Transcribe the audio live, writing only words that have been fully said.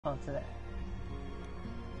onto that.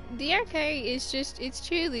 The arcade is just, it's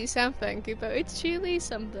truly something, Kupo. It's truly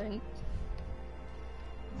something.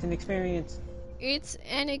 It's an experience. It's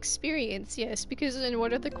an experience, yes, because in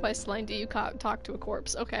what other quest line do you talk to a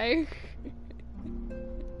corpse, okay?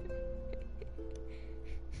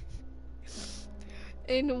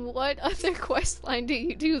 In what other quest line do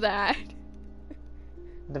you do that?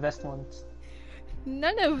 The best ones.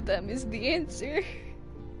 None of them is the answer.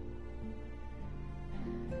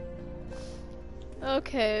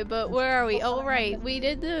 Okay, but where are we? Oh right, we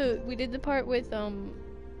did the part with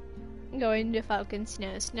going to Falcon's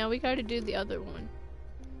Nest. Now we gotta do the other one.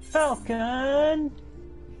 Falcon!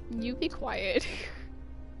 You be quiet.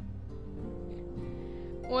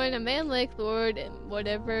 When a man like Lord and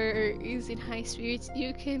whatever is in high spirits,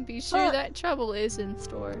 you can be sure that trouble is in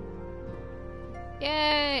store.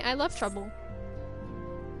 Yay! I love trouble.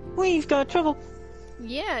 We've got trouble.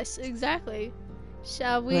 Yes, exactly.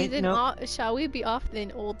 Shall we Wait, then? no. Shall we be off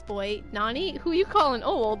then, old boy? Nani? Who you calling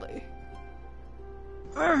old?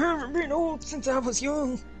 I haven't been old since I was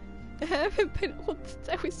young. I haven't been old since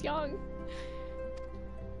I was young.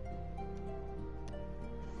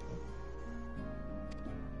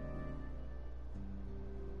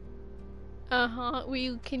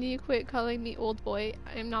 Can you quit calling me old boy?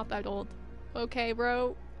 I'm not that old. Okay,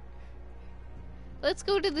 bro. Let's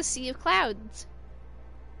go to the Sea of Clouds.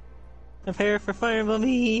 Prepare for fireball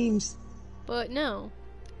beams. But no.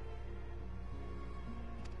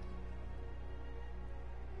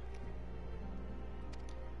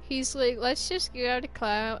 He's like, let's just get out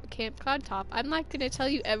of Camp Cloud Top. I'm not gonna tell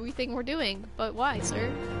you everything we're doing, but why,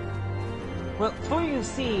 sir? Well, for you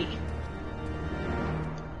see.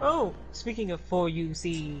 Oh, speaking of for you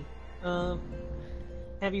see, have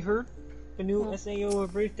you heard? The new SAO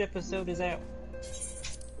Abridged episode is out.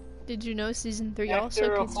 Did you know Season 3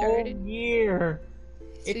 After also a started? whole year.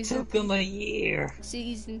 It took them a year.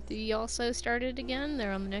 Season 3 also started again.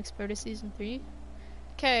 They're on the next part of Season 3.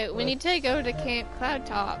 Okay, we need to go to Camp Cloud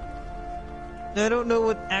Top. I don't know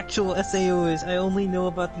what actual SAO is. I only know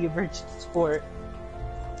about the Abridged sport.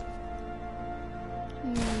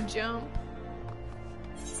 Jump.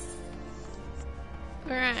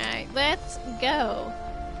 Alright, let's go.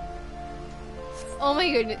 Oh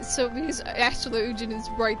my goodness, so because Astral Legion is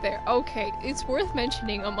right there. Okay, it's worth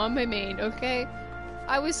mentioning I'm on my main, okay?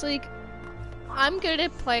 I was like, I'm gonna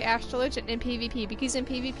play Astral Legion in PvP because in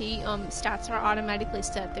PvP, stats are automatically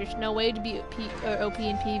set. There's no way to be OP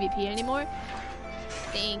in PvP anymore.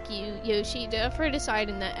 Thank you, Yoshida, for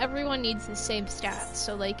deciding that everyone needs the same stats.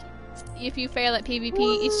 So like, if you fail at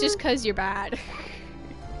PvP, it's just cause you're bad.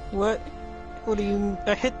 What? What do you...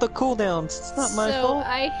 I hit the cooldowns. It's not my fault.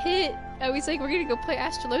 So I was like, we're gonna go play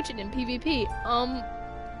Astral Legion in PvP.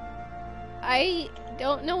 I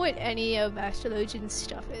don't know what any of Astral Legion's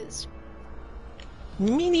stuff is.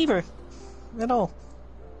 Me neither. At all.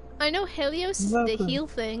 I know Helios is the heal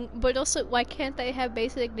thing, but also, why can't they have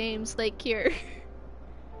basic names like Cure?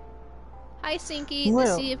 Hi, Sinky,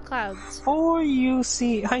 the Sea of Clouds. For you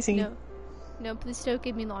see... Hi, Sinky. No, please don't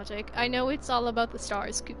give me logic. I know it's all about the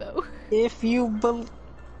stars, Kubo. If you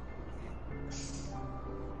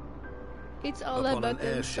It's all about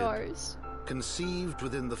the stars. Conceived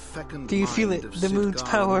within the fecund Do you feel it? The moon's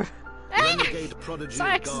power. Renegade prodigy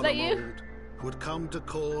Sax, is that you? Who had come to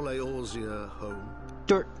call Eorzea home.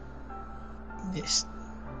 Dirt. Yes.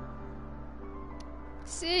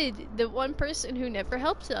 Sid, the one person who never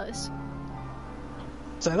helps us.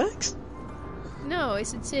 Silex? No, I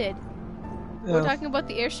said Sid. We're talking about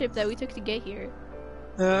the airship that we took to get here.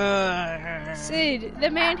 Sid,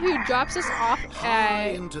 the man who drops us off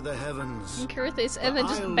into the heavens in Kurthis and then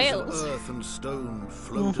just bails. Earth and stone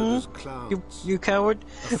floated as clouds. You coward.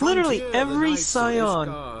 Literally every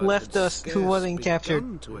scion left us who wasn't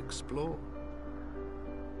captured. To explore.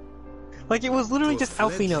 Like it was literally just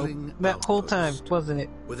Alfino that whole time, wasn't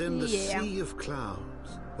it? Within the sea of clouds,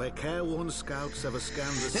 where careworn scouts ever scanned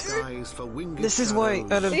the skies for winged This is why,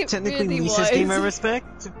 out of technically Lisa's game I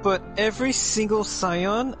respect, but every single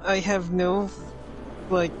scion, I have no,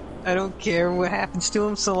 like, I don't care what happens to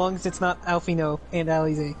him so long as it's not Alfino and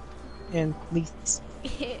Alize and Lise.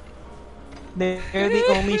 They're the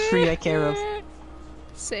only three I care of.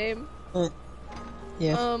 Same.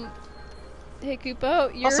 Yeah. Hey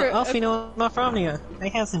Kupo, also, Alfino Mafromnia, I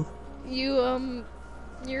have him.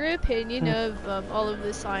 Your opinion of all of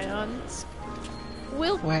the scions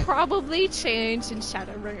will probably change in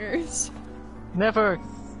Shadowbringers. Never.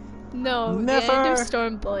 No, never. The end of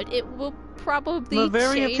Stormblood. It will probably I'm a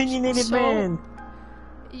very change. opinionated man.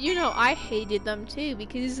 You know, I hated them too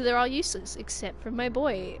because they're all useless except for my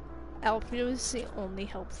boy. Alfino is the only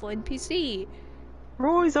helpful NPC.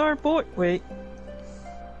 Roy's our boy. Wait.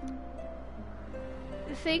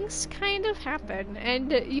 Things kind of happen,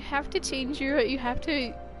 and you have to change your.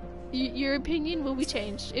 Your opinion will be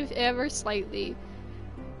changed, if ever slightly.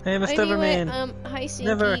 I am a stubborn man. Hi, Sinky.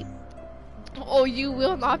 Never. Oh, you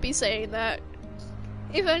will not be saying that.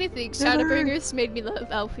 If anything, Shadowbringers made me love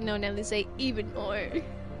Alphino and Elise even more.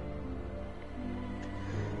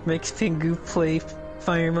 Makes Pingu play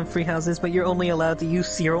Fire Emblem Free Houses, but you're only allowed to use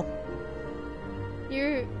Cyril.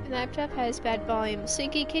 Your laptop has bad volume.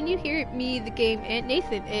 Sinky, can you hear me, the game, and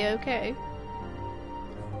Nathan A-okay?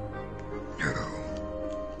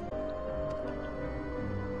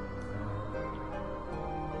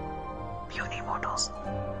 Puny mortals.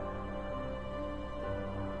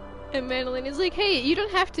 And Madeline is like, hey, you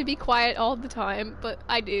don't have to be quiet all the time, but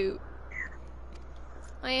I do.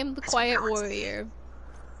 I am the quiet warrior.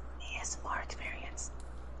 He has more experience.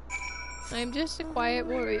 I'm just a quiet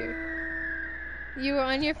warrior. You are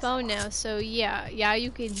on your phone now, so yeah,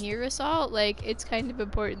 you can hear us all. Like, it's kind of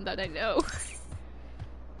important that I know.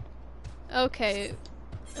 Okay.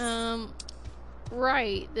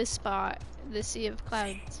 Right, this spot. The Sea of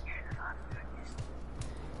Clouds.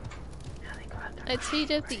 Let's heat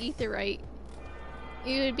up the Aetheryte.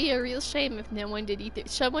 It would be a real shame if no one did Aether.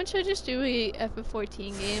 Someone should just do a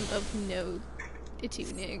FF14 game of no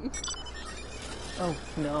tuning. Oh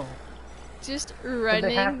no. Just running.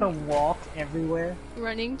 They have to walk everywhere.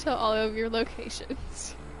 Running to all of your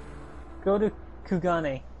locations. Go to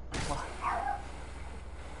Kugane.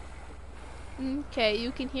 Okay,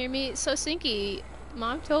 you can hear me. So Sinky,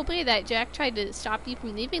 Mom told me that Jack tried to stop you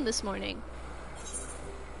from leaving this morning.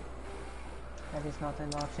 That is not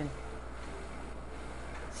an option.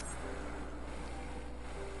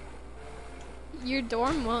 Your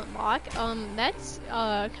dorm won't lock? That's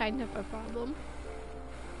kind of a problem.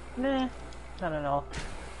 Nah, not at all.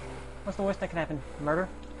 What's the worst that can happen? Murder?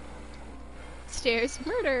 Stairs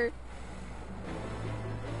murder.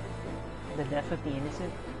 The death of the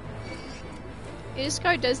innocent?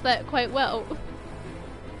 Iskar does that quite well.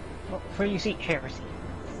 Well, for you see, heresy.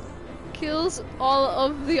 Kills all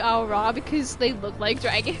of the Aura because they look like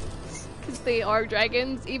dragons. Because they are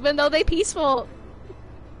dragons, even though they're peaceful.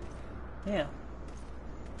 Yeah.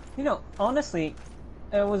 You know, honestly,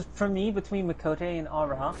 it was for me between Makote and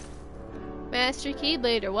Aura. Master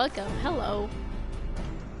Keyblade, welcome. Hello.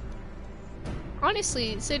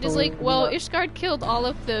 Honestly, Sid is like, well, Ishgard killed all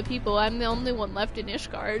of the people. I'm the only one left in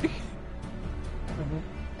Ishgard.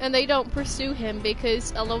 And they don't pursue him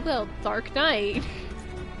because, lol, Dark Knight.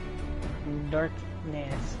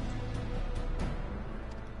 Darkness.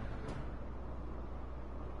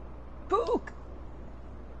 Book!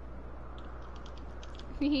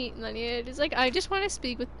 It's like, I just want to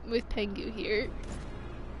speak with Pengu here.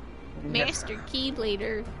 Master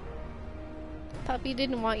Keyblader. Puppy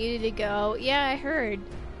didn't want you to go. Yeah, I heard.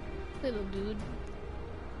 Little dude.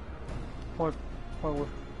 Poor wolf.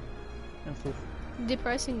 And Floof.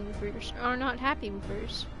 Depressing woofers are not happy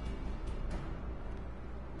woofers.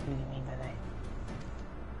 What do you mean by that?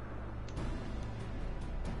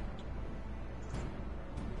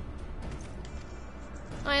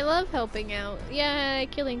 I love helping out. Yeah,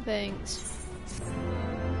 killing things.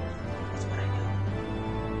 That's what I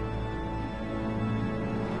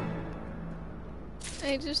do.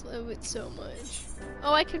 I just love it so much.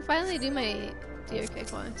 Oh, I can finally do my DRK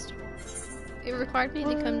quest. It required me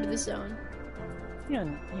to come to the zone. You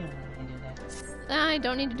don't need to do that. I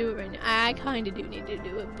don't need to do it right now. I kind of do need to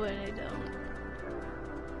do it, but I don't.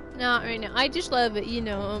 Not right now. I just love it, you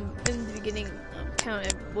know, in the beginning,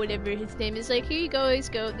 Count whatever his name is, like, here you guys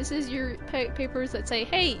go. This is your papers that say,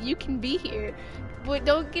 hey, you can be here, but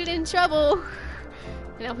don't get in trouble.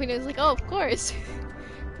 And Alpina's like, oh, of course.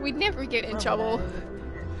 We'd never get in trouble.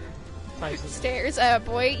 Stairs,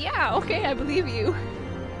 boy. Yeah, okay, I believe you.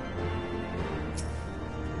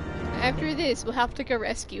 After this, we'll have to go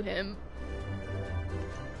rescue him.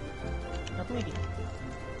 I believe you.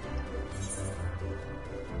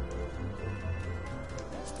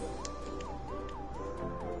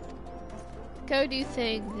 Go do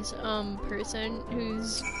things, person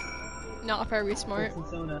who's not very smart.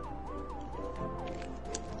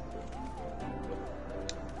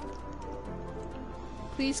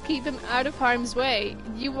 Please keep him out of harm's way.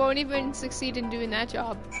 You won't even succeed in doing that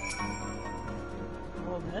job.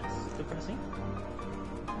 Well, that's depressing.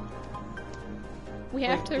 We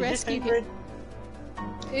have to rescue him.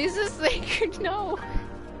 Is this sacred? No.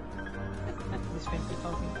 This fancy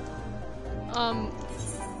talking.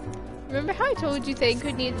 Remember how I told you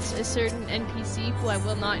Thancred needs a certain NPC who I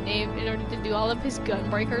will not name in order to do all of his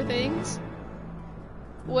gunbreaker things?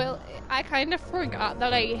 Well, I kind of forgot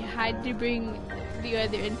that I had to bring the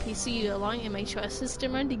other NPC along in my trust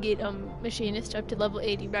system run to get machinist up to level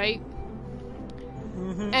 80, right?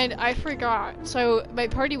 And I forgot. So my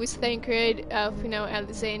party was Thancred, Alfino,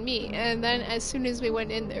 Alice, and me. And then as soon as we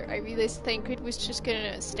went in there, I realized Thancred was just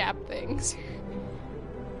gonna stab things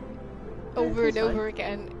over and over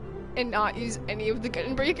again, and not use any of the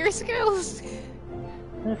Gunbreaker skills.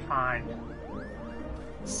 That's fine.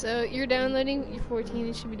 So you're downloading your 14.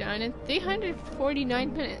 It should be done in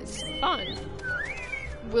 349 minutes. Fun.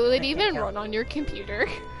 Will it even run on your computer?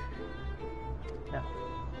 No.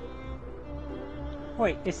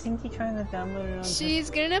 Wait, is Sinky trying to download it on? She's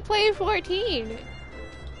gonna play 14.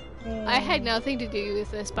 I had nothing to do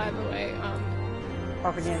with this, by the way.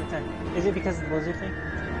 Propaganda 10. Is it because of the Blizzard thing?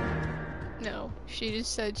 No, she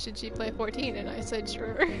just said, should she play 14? And I said,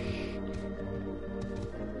 sure.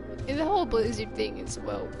 And the whole Blizzard thing is,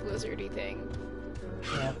 well, Blizzardy thing.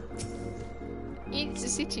 Yeah. It's a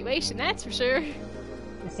situation, that's for sure.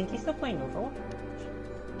 Is Sinky still playing Overwatch?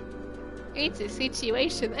 It's a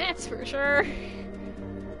situation, that's for sure.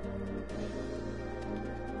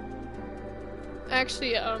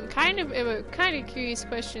 Actually, kind of a curious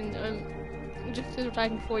question. Just because we're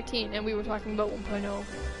talking 14 and we were talking about 1.0.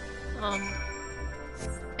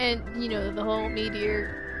 And you know, the whole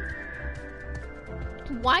meteor.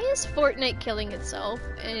 Why is Fortnite killing itself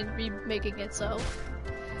and remaking itself?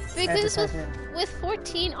 Because with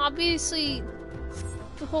 14, obviously,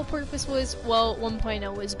 the whole purpose was, well,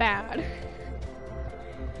 1.0 was bad.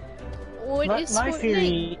 What is my Fortnite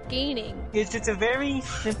theory gaining? It's a very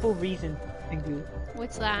simple reason, Pingu.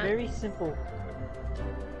 What's that? Very simple.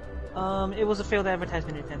 It was a failed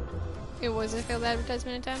advertisement attempt. It was a failed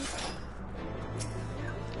advertisement attempt?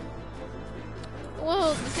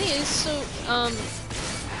 Well, the thing is, so,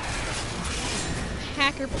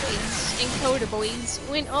 hacker boys and coder boys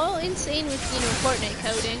went all insane with, you know, Fortnite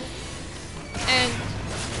coding. And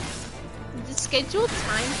the scheduled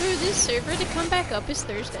time for this server to come back up is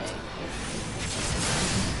Thursday.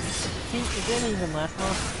 It didn't even last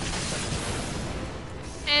long.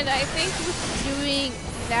 And I think with doing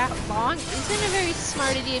that long isn't a very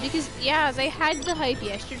smart idea because, yeah, they had the hype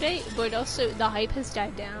yesterday, but also the hype has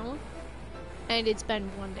died down. And it's been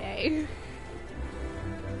one day.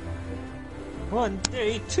 One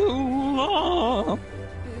day too long.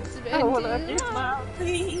 It's been I wanna too get long. my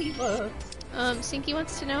fever. Sinky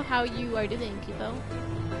wants to know how you are doing, Kipo.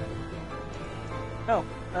 Oh,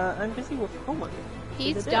 I'm busy with homework.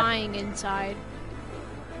 He's dying inside.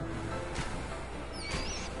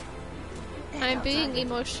 I'm being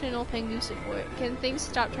emotional Pengu support. Can things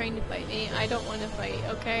stop trying to fight me? I don't want to fight,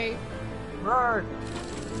 okay? Roar.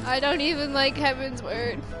 I don't even like Heaven's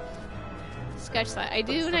Word. Sketch that. I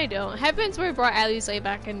do and I don't. Heaven's Word brought Alice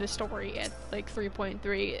back into story at like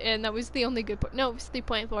 3.3, and that was the only good part. No, it was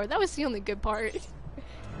 3.4. That was the only good part.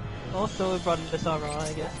 Also, it brought us Aura,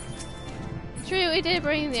 I guess. True, it did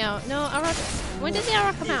bring the out. No, Aura. When did the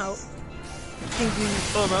Aura come out?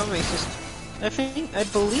 Aura racist. I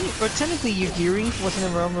believe, or technically Yugiri wasn't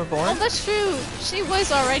in Realm Reborn. Oh, that's true. She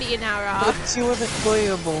was already in Aura. But she wasn't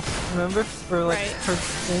playable, remember? For like Right. her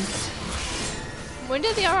thing. When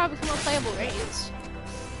did the Aura become a playable race?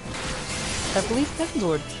 I believe Heaven's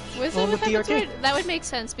Ward. Was Well, it with with the Heaven's arcade. Word? That would make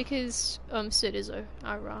sense because Sid is a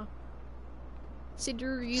Aura.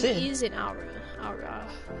 Sidoryu Sid? is an Aura.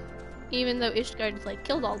 Even though Ishgard like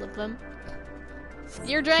killed all of them.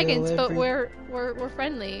 You're dragons, but we're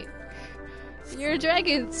friendly. You're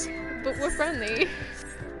dragons, but we're friendly.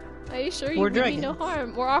 I assure you We're we mean dragons. no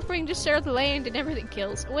harm. We're offering to share the land and everything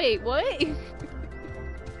kills. Wait, what?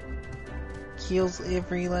 Kills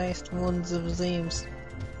every last one of his aims.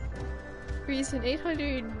 Reason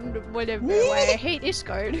 800 whatever why I hate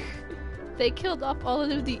Ishgard. They killed off all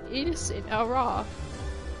of the innocent Aura.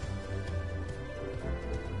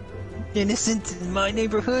 Innocent in my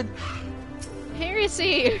neighborhood?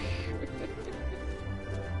 Heresy!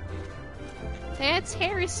 That's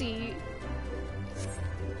heresy.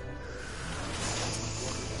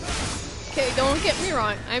 Okay, don't get me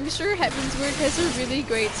wrong. I'm sure Heaven's Word has a really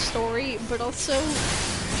great story, but also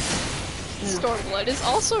Stormblood is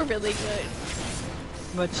also really good.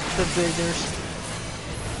 Much the biggers.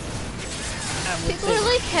 People are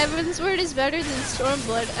like, Heaven's Word is better than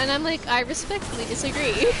Stormblood, and I'm like, I respectfully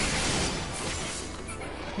disagree.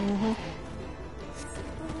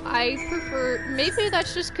 I prefer, maybe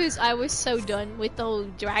that's just because I was so done with the whole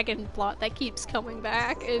dragon plot that keeps coming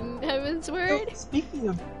back in Heaven's Word. Oh, speaking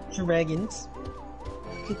of dragons,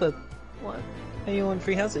 keep up. What? How you on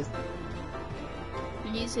free houses?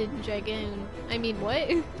 Reason dragon. I mean, what?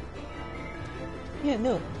 Yeah,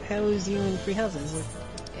 no. How is you in free houses? Like,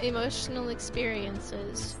 Emotional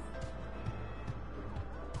experiences.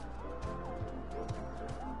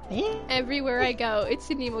 Everywhere I go, it's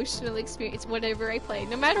an emotional experience, whatever I play,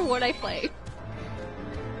 no matter what I play.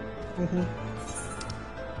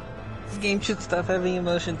 This game should stop having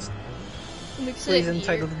emotions. Please,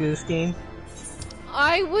 Entitled Goose Game.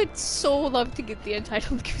 I would so love to get the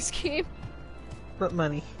Entitled Goose Game. What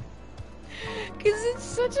money? Because it's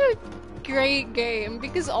such a great game,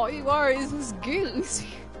 because all you are is this goose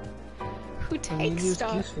who takes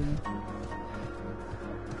stuff.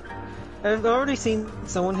 I've already seen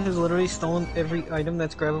someone who's literally stolen every item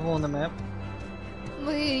that's grabbable on the map.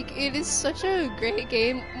 Like, it is such a great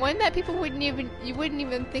game. One that people wouldn't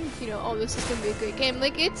even think, you know, oh, this is gonna be a great game.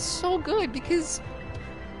 Like, it's so good because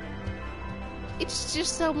it's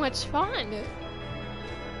just so much fun.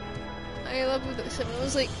 I love when someone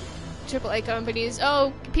was like, AAA companies,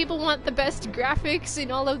 oh, people want the best graphics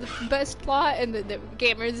and all of the best plot, and the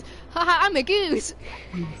gamers, haha, I'm a goose!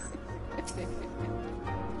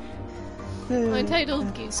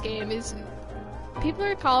 Untitled Goose Game is... People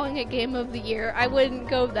are calling it Game of the Year. I wouldn't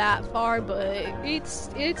go that far, but it's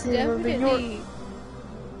definitely...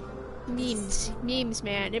 Memes,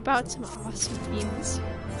 man. It brought some awesome memes.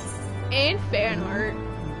 And fan art.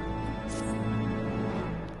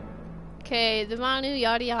 Okay, the Manu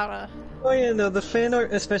yada yada. Oh yeah, no, the fan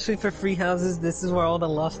art, especially for free houses, this is where all the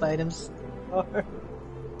lost items are.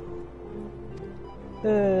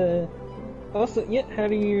 Also, how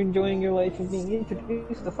are you enjoying your life of being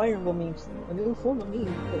introduced to Fire Emblem memes? A new form of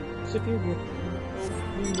meme, but superior.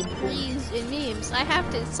 Please, in memes. I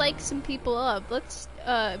have to psych some people up. Let's,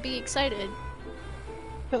 be excited.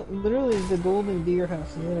 Literally, the Golden Deer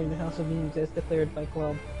House is literally the House of Memes as declared by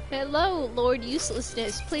Club. Hello, Lord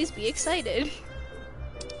Uselessness. Please be excited.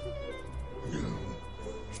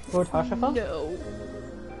 Lord Hashafon? No.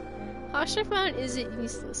 Hashafon isn't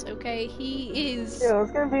useless, okay? He is... Yeah, I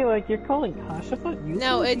was gonna be like, you're calling Hashafon useless?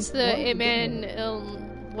 No, it's the man,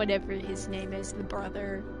 whatever his name is, the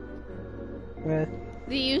brother. Right.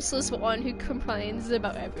 The useless one who complains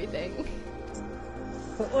about everything.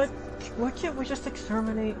 But why can't we just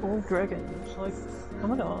exterminate old dragons? Like,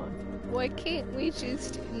 come on. Why can't we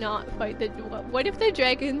just not fight the... What if the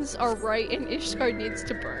dragons are right and Ishgard needs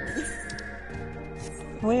to burn?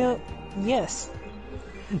 Well, yes.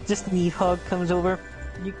 Just Nidhogg comes over.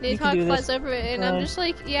 You can do Nidhogg flies this. over it, and I'm just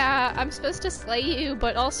like, yeah, I'm supposed to slay you,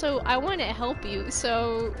 but also I want to help you,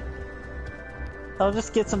 so... I'll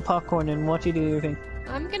just get some popcorn and watch you do your thing.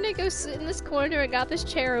 I'm gonna go sit in this corner. I got this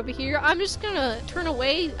chair over here. I'm just gonna turn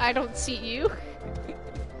away. I don't see you.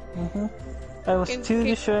 I was too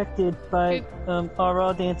distracted by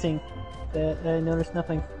Ara dancing that I noticed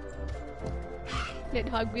nothing.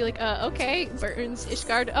 Nidhogg be like, okay, burns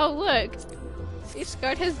Ishgard. Oh, look!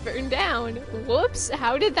 Ishgard has burned down. Whoops,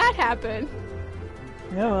 how did that happen?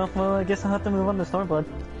 Yeah, well, I guess I'll have to move on to Stormblood.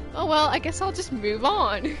 Oh well, I guess I'll just move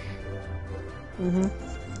on.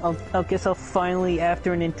 I guess I'll finally,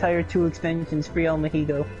 after an entire 2 expansions, free El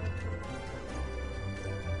Mejigo.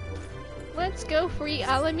 Let's go free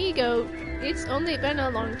Alamigo. It's only been a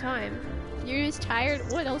long time. You're just tired?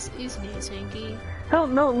 What else is new, Swanky? Hell,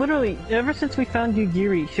 no, literally, ever since we found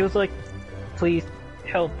Yugiri, she was like, please,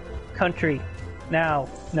 help, country, now,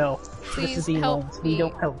 no. Please this is the help loans. me. We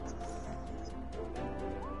don't help.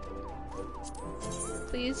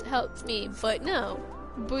 Please help me, but no.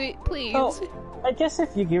 But please. Oh, I guess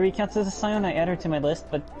if Yugiri counts as a Scion, I add her to my list,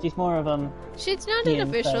 but she's more of, She's not an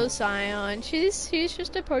official Scion. She's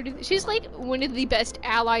just a part of... She's like one of the best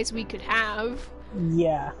allies we could have.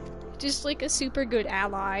 Yeah. Just like a super good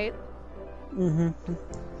ally.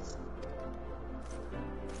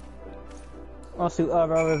 Also,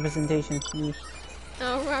 raw representation.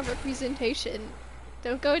 Oh, raw representation.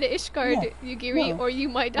 Don't go to Ishgard, Yugiri, or you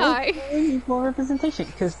might die. We need more representation,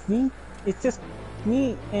 because it's just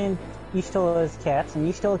me and Y'shtola as cats,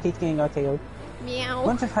 and Y'shtola keeps getting RKO'd. Meow.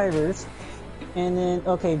 Bunch of hivers, and then,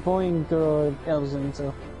 okay, boring girl Elzen,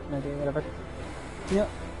 so, okay, whatever. You know,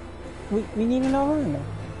 we need an overrun.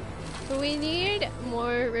 We need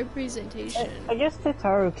more representation. I guess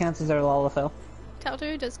Tataru counts as our Lalafell.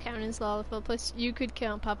 Tataru does count as Lalafell, plus you could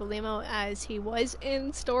count Papalimo as he was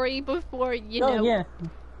in story before, dying. Yeah.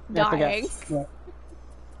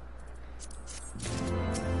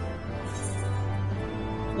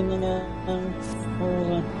 And then,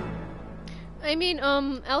 I mean,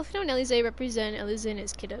 Alphino and Elize represent Elizen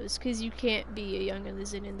as kiddos, because you can't be a young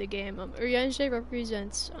Elizen in the game. Urianger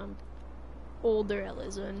represents, older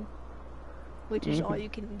Elizen, which is all you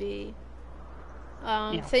can be.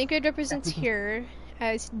 Thancred represents here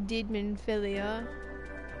as Didman Philia.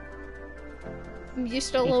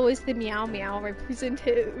 Y'shtola was the Meow Meow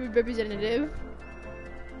representative.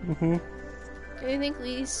 I think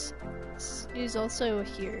Lise is also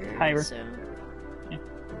here. Hyber. So. Yeah.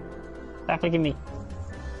 Stop looking at me.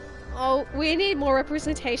 Oh, we need more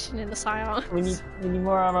representation in the Scions. We need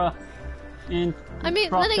more armor. And I mean,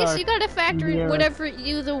 then I guess you gotta factor in Yeah. whatever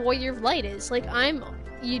you, the Warrior of Light, is. Like, I'm,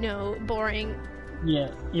 you know, boring. Yeah,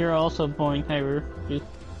 you're also boring, Hyber. Just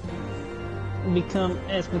become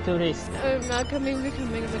as Makotes. I'm not becoming a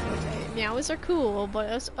Makote. Meows are cool,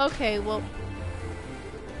 but okay, well.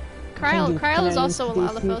 Kryl is also a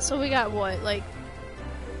Lalafell, so we got what, like,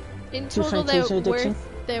 in total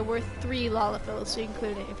there were 3 Lalafells, so you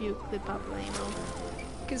include it if you include Papaleno.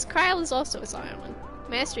 Because Kryl is also a Scion.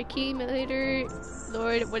 Master Keymater,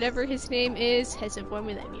 Lord, whatever his name is, has informed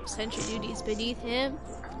me that your central duties beneath him.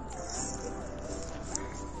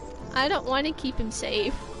 I don't want to keep him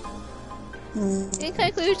safe. In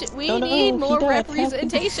conclusion, we need more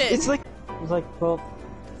representation. It's like,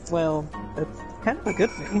 well, that's kind of a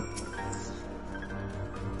good thing.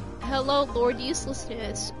 Hello, Lord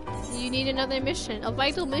Uselessness. You need another mission, a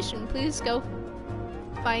vital mission. Please go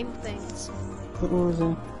find things. What was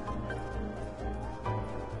it?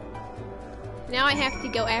 Now I have to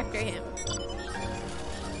go after him.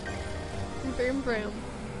 Vroom vroom.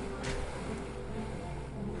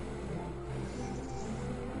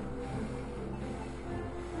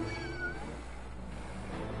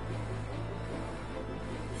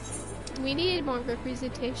 We needed more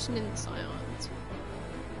representation in the Scions.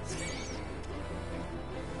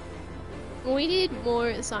 We need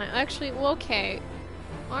more Scion. Actually, well, okay.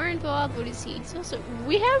 Arnvald, what is he? He's also.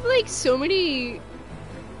 We have like so many.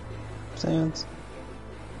 Scions.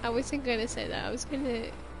 I wasn't gonna say that. I was gonna.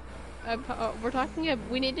 We're talking about.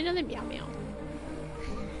 We need another Meow Meow.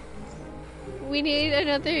 We need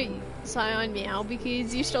another Scion Meow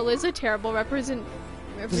because Yushtal is a terrible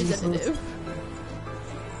representative.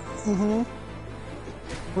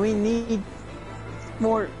 We need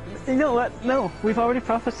more. You know what? No, we've already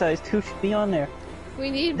prophesized who should be on there.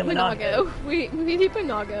 We need Monago. We need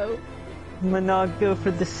Monago. Monago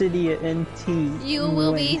for the city at NT. You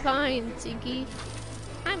will be fine, Ziggy.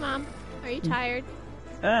 Hi, Mom. Are you tired?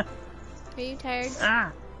 Ah. Are you tired?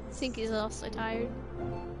 Ah. Zinky's also tired.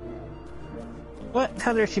 What?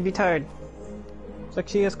 How dare she be tired? It's like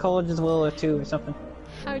she has college as well, or 2 or something.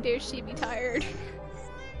 How dare she be tired?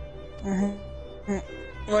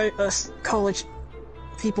 Why us college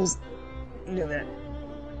peoples do that?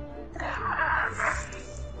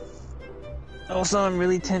 Also, I'm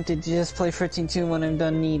really tempted to just play 13-2 when I'm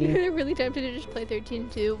done needing. You're really tempted to just play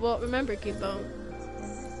 13-2. Well, remember, Kimbo.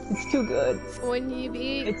 It's too good. When you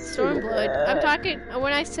beat Stormblood, I'm talking.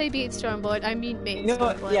 When I say beat Stormblood, I mean main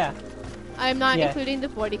Stormblood. Yeah. I'm not including the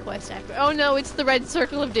 40 quest after. Oh no, it's the Red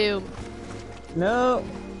Circle of Doom. No,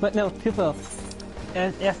 but no, Kupo.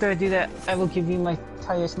 And after I do that, I will give you my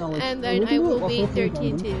highest knowledge. And then I will beat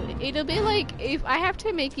 13-2. It'll be like, if I have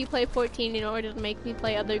to make you play 14 in order to make me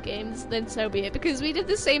play other games, then so be it. Because we did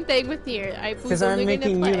the same thing with Nier. Because I'm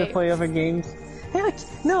making you to play other games. Heck,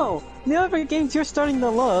 no! The other games you're starting to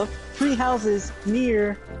love. 3 Houses,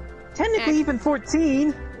 Nier, technically even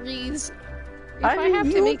 14! Reese, if I have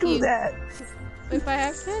to make you that. If I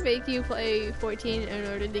have to make you play 14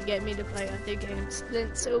 in order to get me to play other games,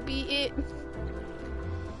 then so be it.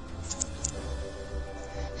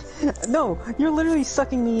 No, you're literally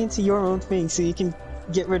sucking me into your own thing so you can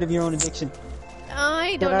get rid of your own addiction.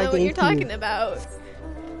 I don't know what you're talking about.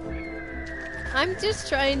 I'm just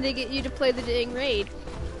trying to get you to play the dang raid.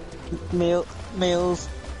 Males,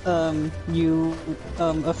 you,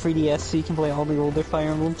 a 3DS so you can play all the older Fire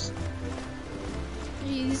Emblems.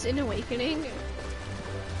 He's in Awakening.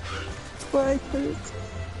 Why?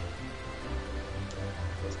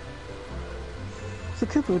 So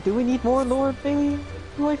Kupo, do we need more Lord Bailey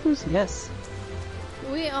waifus? Yes.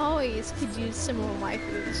 We always could use some more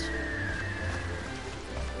waifus.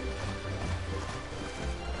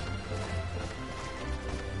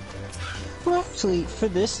 Well, actually, for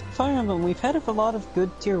this Fire Emblem, we've had a lot of good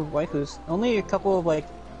tier waifus. Only a couple of, like,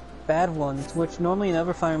 bad ones, which normally in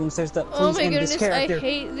other Fire Emblems there's that oh my end goodness, this character. I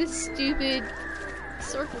hate this stupid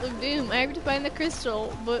Circle of Doom. I have to find the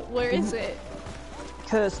crystal, but where is it?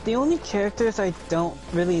 Because the only characters I don't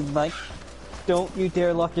really like, don't you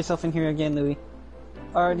dare lock yourself in here again, Louis,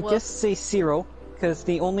 are to just say Zero, because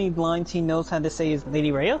the only lines he knows how to say is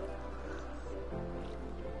Lady Rhea.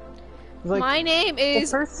 Like, my name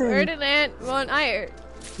is Ferdinand von Ayer.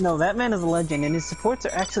 No, that man is a legend, and his supports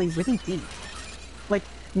are actually really deep. Like,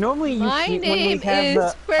 normally my name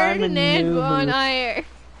is Ferdinand von Ayer.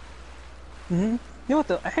 You know what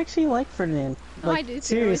though? I actually like Ferdinand. Like, I do too.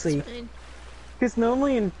 Seriously. Because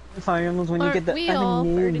normally in Fire Emblems, when you get the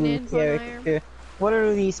Ferdinand von Ayer? character, what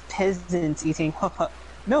are these peasants eating?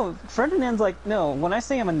 No, Ferdinand's like, no, when I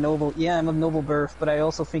say I'm a noble, yeah, I'm of noble birth, but I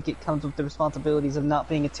also think it comes with the responsibilities of not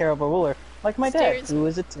being a terrible ruler. Like my dad, who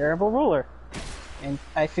is a terrible ruler. And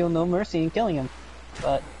I feel no mercy in killing him.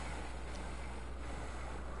 But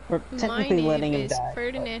we're technically letting him die. My name is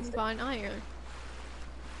Ferdinand von Iron.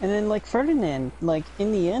 And then, like, Ferdinand, like,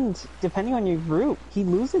 in the end, depending on your group, he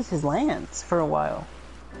loses his lands for a while.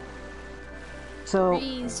 So,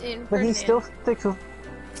 but he still sticks with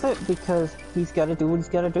it because he's got to do what he's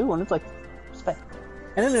got to do, and it's like, respect.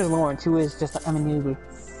 And then there's Lawrence, who is just like, I'm a newbie.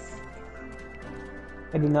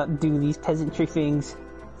 I do not do these peasantry things,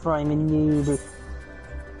 for I'm a newbie.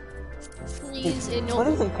 What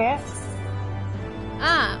is it, cat?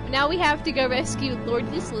 Ah, now we have to go rescue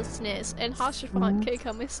Lord Uselessness, and Hashafont can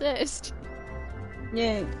come assist.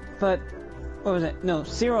 Yeah, but, what was it? No,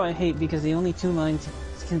 Cyril I hate because the only two lines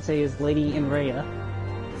he can say is Lady and Rhea.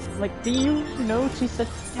 Like, do you know she's a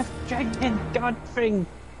death dragon god thing?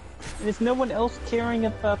 And there's no one else caring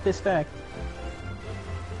about this fact.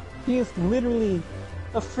 He is literally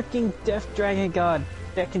a freaking death dragon god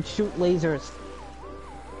that can shoot lasers.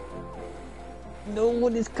 No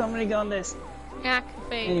one is commenting on this.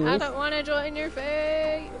 Activate. I don't want to join your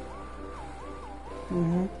fate.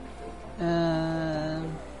 The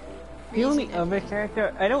only other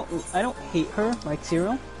character I don't hate her like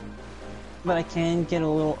Cyril, but I can get a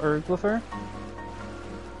little erg with her.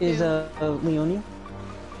 Is Leonie.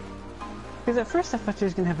 Because at first I thought she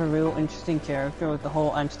was gonna have a real interesting character with the whole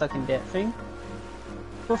I'm stuck in debt thing,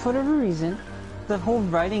 but for whatever reason, the whole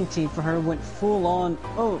writing team for her went full on.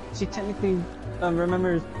 Oh, she technically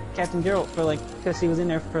remembers Captain Geralt for like, because he was in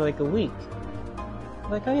there for like a week.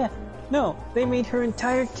 Like, oh yeah, no, they made her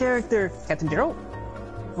entire character Captain Geralt.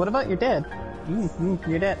 What about your dad?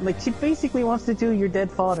 Your dad. Like, she basically wants to do your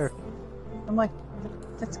dead father. I'm like,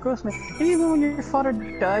 that's gross, man. And even when your father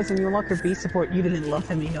dies and you unlock your B support, you didn't love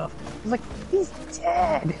him enough. I was like, he's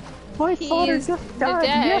dead. My father just died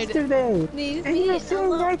yesterday, and you're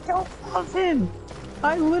saying I don't love him.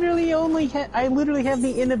 I literally have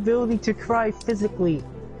the inability to cry physically,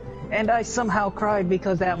 and I somehow cried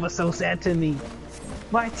because that was so sad to me.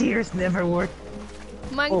 My tears never worked.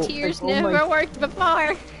 My tears never worked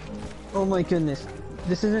before. Oh my goodness.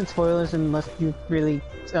 This isn't spoilers unless you really,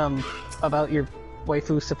 about your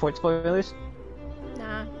waifu support spoilers?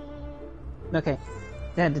 Nah. Okay.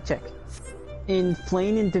 I had to check. In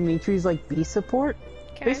Flame and Dimitri's, like, B support,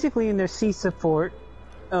 basically in their C support,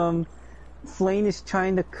 Flame is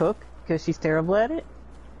trying to cook because she's terrible at it.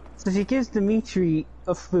 So she gives Dimitri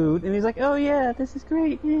a food, and he's like, oh yeah, this is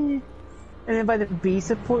great, yeah. And then by the B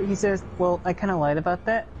support, he says, well, I kind of lied about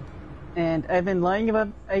that. And I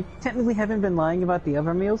technically haven't been lying about the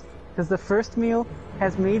other meals, because the first meal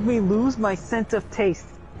has made me lose my sense of taste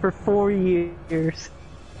for 4 years.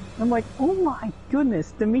 I'm like, oh my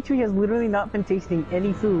goodness, Dimitri has literally not been tasting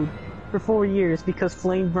any food for 4 years because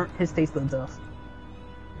Flame burnt his taste buds off.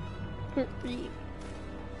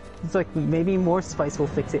 It's like, maybe more spice will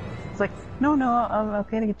fix it. It's like, no, I'm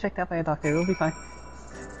okay to get checked out by a doctor, it'll be fine.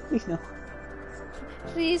 Please no.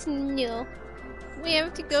 Please no. We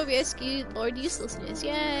have to go rescue Lord Uselessness,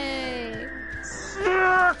 yay!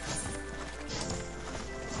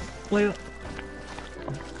 Well,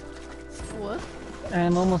 what?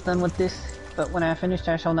 I'm almost done with this, but when I finish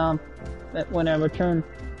I shall know that when I return,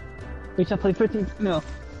 we shall play 13, no.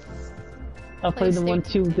 I'll play the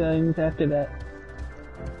 1-2 games after that.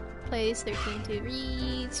 Plays 13 to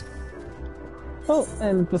reads. Oh,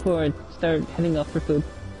 and before I start heading off for food,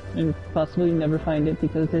 and possibly never find it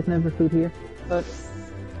because there's never food here, but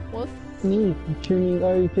what? Me tuning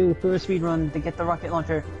RE2 for a speedrun to get the rocket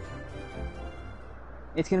launcher.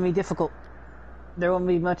 It's gonna be difficult. There won't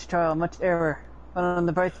be much trial, much error, but on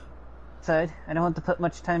the bright side, I don't want to put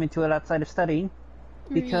much time into it outside of studying,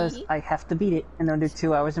 because I have to beat it in under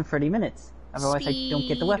 2 hours and 30 minutes. Otherwise I don't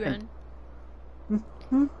get the weapon.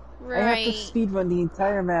 Right. I have to speedrun the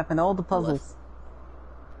entire map and all the puzzles. Woof.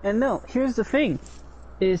 And no, here's the thing,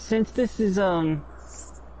 is since this is, I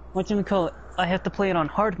have to play it on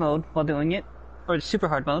hard mode while doing it, or super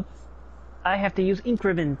hard mode, I have to use ink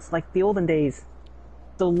ribbons like the olden days.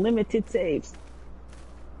 So limited saves.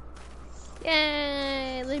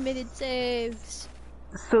 Yay! Limited saves.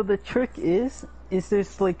 So the trick is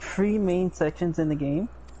there's like 3 main sections in the game.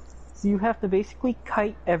 So you have to basically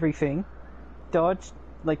kite everything, dodge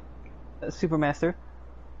like a Supermaster,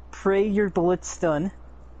 pray your bullets stun,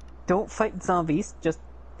 don't fight zombies, just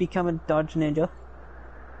become a dodge ninja.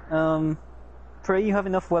 Pray you have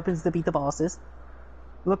enough weapons to beat the bosses.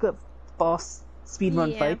 Look up boss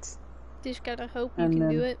speedrun fights. Just gotta hope you can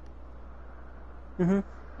do it. And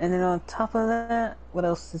And then on top of that, what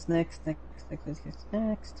else is next?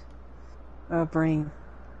 Next. Brain.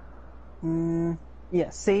 Yeah,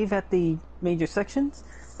 save at the major sections,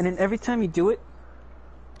 and then every time you do it,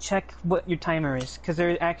 check what your timer is, because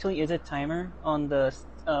there actually is a timer on the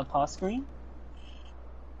pause screen.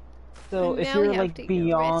 So if you're like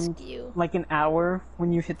beyond like an hour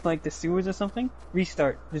when you hit like the sewers or something,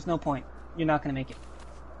 restart. There's no point. You're not gonna make it.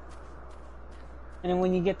 And then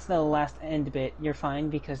when you get to the last end bit, you're fine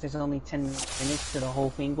because there's only 10 minutes till the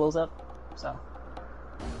whole thing blows up. So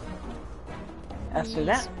after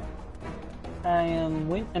that, I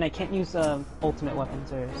win, and I can't use ultimate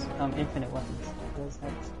weapons or infinite weapons because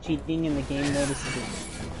that's cheating, and the game notices it.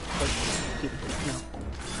 Like, cheating. No,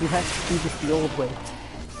 you have to do this the old way.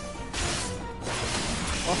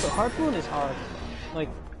 Also, hard mode is hard. Like,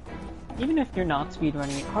 even if you're not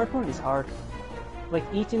speedrunning it, hard mode is hard. Like,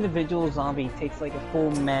 each individual zombie takes like a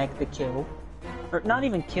full mag to kill. Or not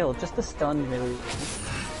even kill, just a stun really.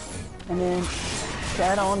 And then, to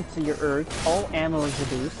add on to your urge, all ammo is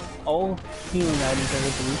reduced, all healing items are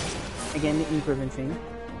reduced. Again, the improvement thing.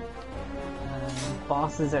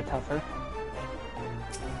 Bosses are tougher.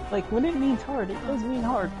 Like, when it means hard, it does mean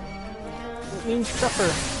hard. It means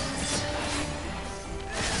tougher.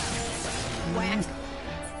 Whack.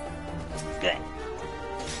 Good.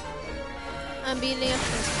 I'm beating up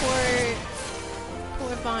this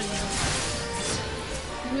poor Vanya,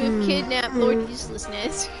 who have kidnapped Lord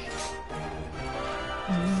Uselessness.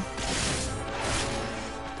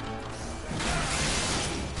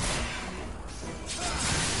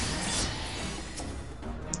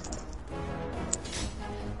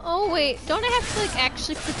 Oh wait, don't I have to like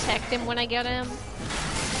actually protect him when I get him?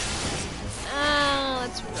 Oh,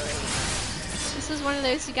 that's right. This is one of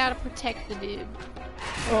those you gotta protect the dude.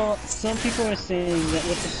 Well, some people are saying that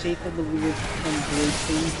with the shape of the weird blade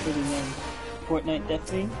thing for the Fortnite death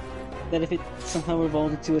thing, that if it somehow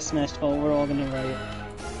evolved into a smashed hole, we're all gonna riot.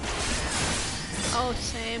 Oh,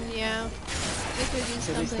 same, yeah.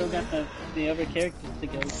 So we still got the other characters to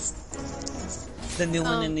go. The new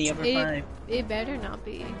one and the other 5. It better not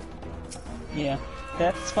be. Yeah,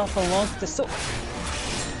 that spot belongs to so.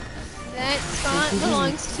 That spot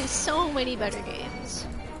belongs to so many better games.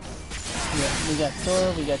 Yeah, we got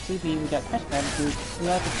Sora, we got 2B, we got Crash Bandicoot, we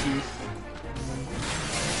got the Chief.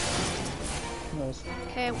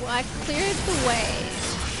 Okay, well I cleared the way.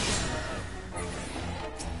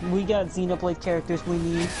 We got Xenoblade characters we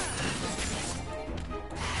need.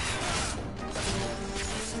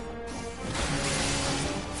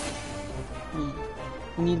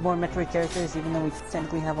 We need more Metroid characters, even though we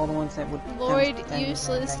technically have all the ones that would... Lord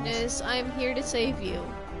Uselessness, I'm here to save you.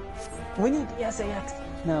 We need the SAX!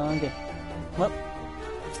 No, I'm good. Well,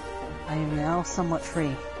 I am now somewhat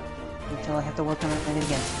free, until I have to work on it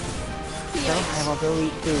again. Yikes. So, I will go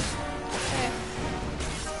eat food. Okay.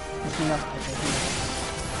 Just me up.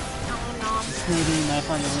 Nom nom. This may be my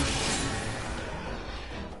final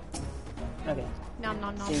one. Okay. Nom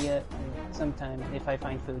nom nom. See ya sometime if I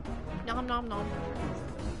find food. Nom nom nom.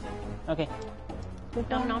 Okay.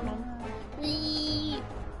 Nom nom nom. Whee!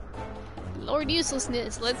 Lord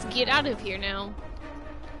Uselessness, let's get out of here now.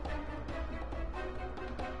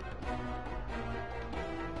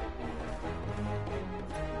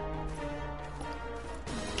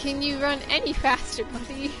 Can you run any faster,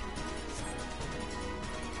 buddy?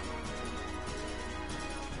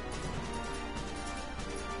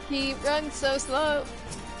 He runs so slow.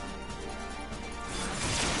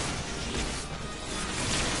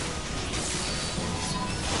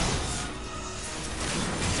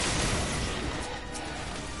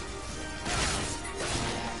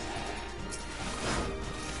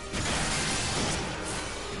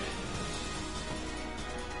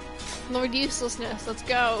 Lord Uselessness, let's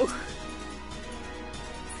go.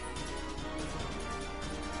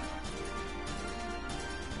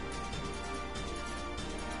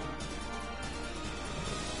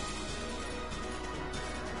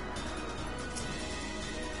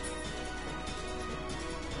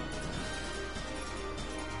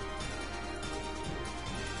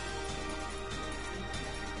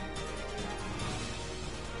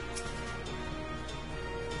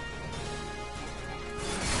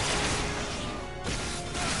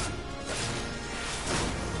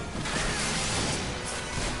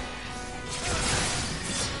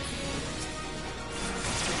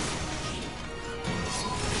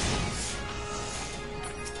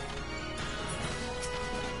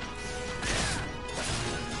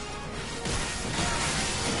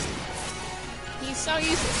 So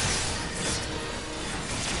useless.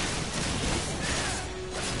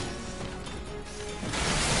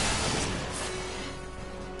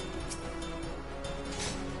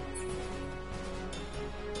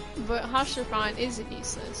 Hashirfon isn't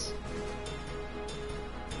useless.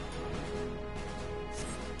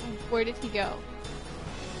 Where did he go?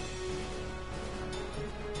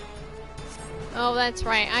 Oh, that's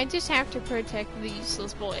right. I just have to protect the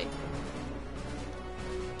useless boy.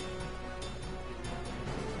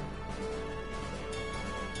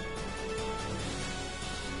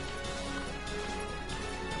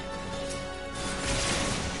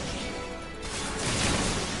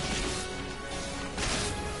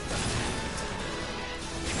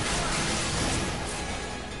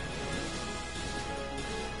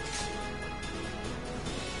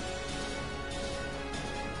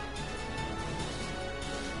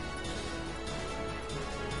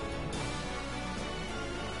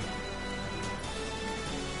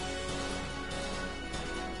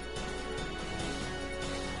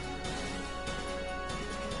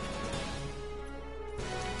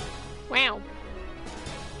 Wow.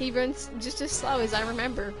 He runs just as slow as I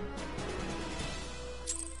remember.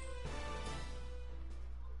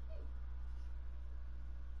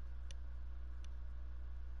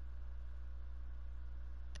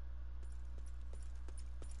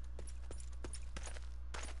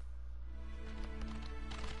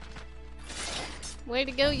 Way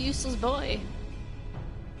to go, useless boy.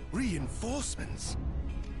 Reinforcements?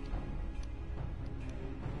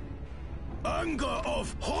 Anger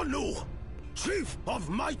of Honu, chief of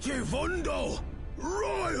mighty Vondo,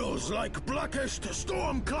 royals like blackest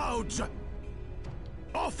storm clouds.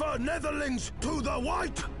 Offer netherlings to the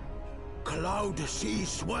white. Cloud sea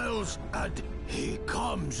swells and he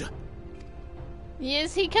comes.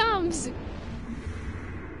 Yes, he comes.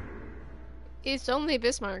 It's only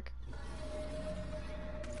Bismarck.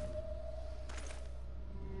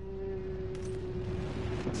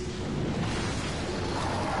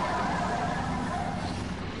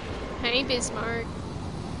 Hey, Bismarck.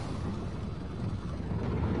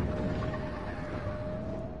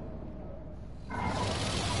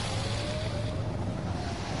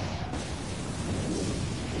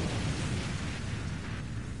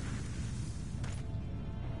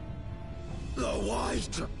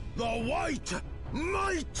 The white,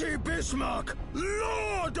 mighty Bismarck,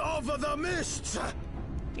 lord of the mists.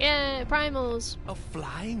 Yeah, Primals. A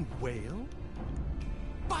flying whale?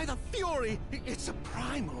 By the fury, it's a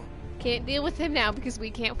primal. Can't deal with him now because we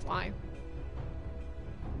can't fly.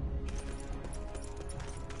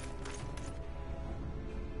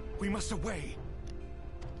 We must away.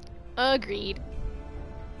 Agreed.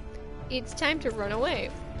 It's time to run away.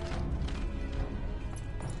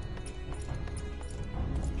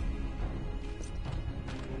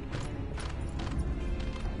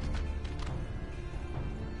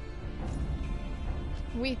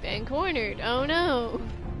 We've been cornered. Oh no.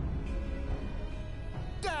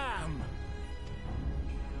 Damn!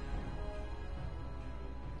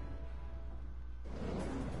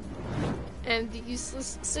 And the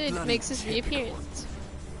useless Sid makes his reappearance.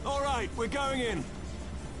 All right, we're going in.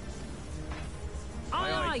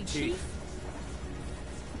 Aye, aye, Chief.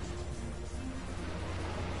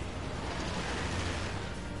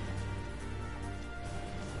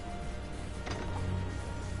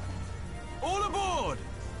 All aboard!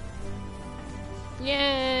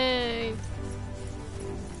 Yay!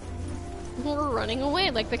 We're running away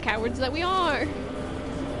like the cowards that we are.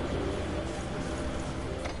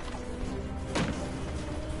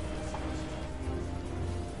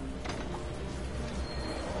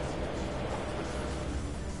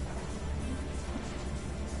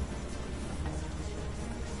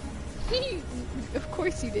 Of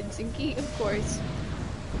course you did, Zinky. Of course.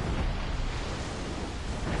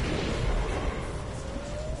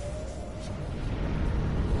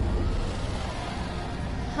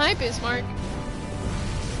 Hi, Bismarck.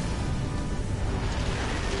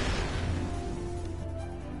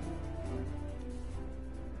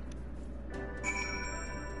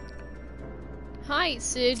 Hi,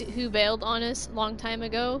 Sid, who bailed on us a long time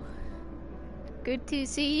ago. Good to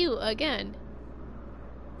see you again.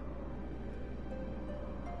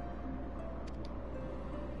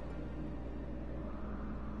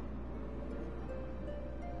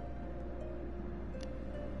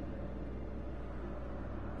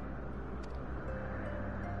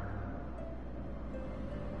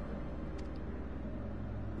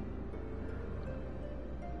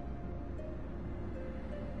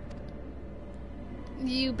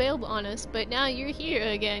 You bailed on us, but now you're here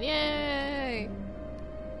again. Yay!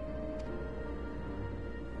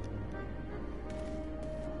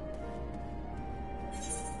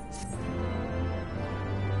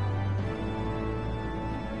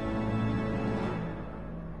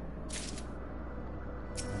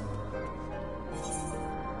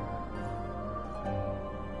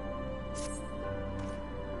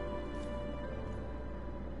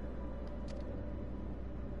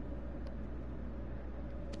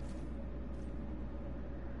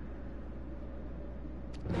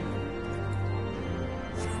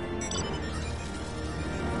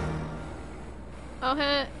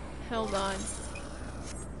 Oh, hold on.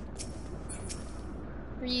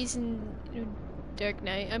 Reason Dark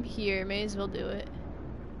Knight. I'm here. May as well do it.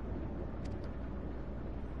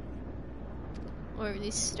 Or at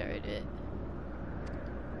least start it.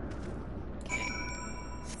 Okay.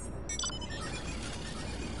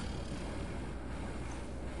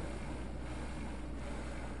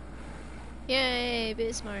 Yay,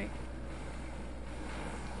 Bismarck.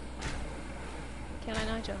 Can I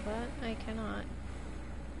not jump that? I cannot.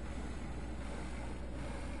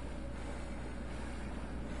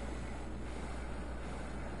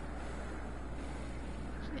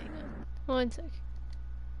 Hang on. 1 sec.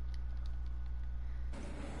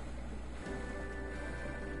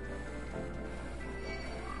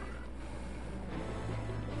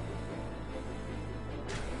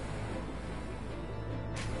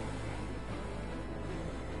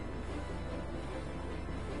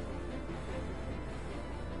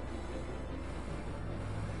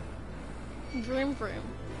 Vroom vroom.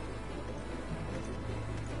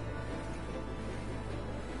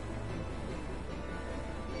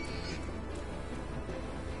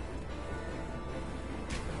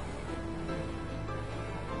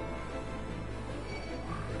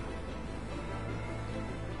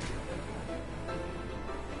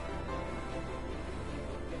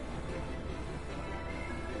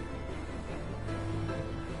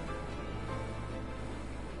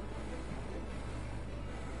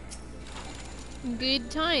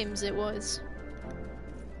 Good times it was.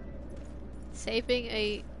 Saving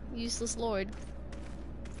a useless lord.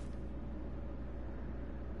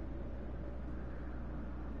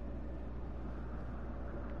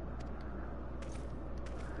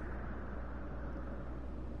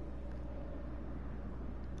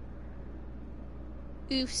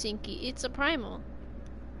 Oof, Sinky, it's a primal.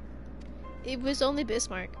 It was only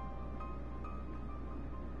Bismarck.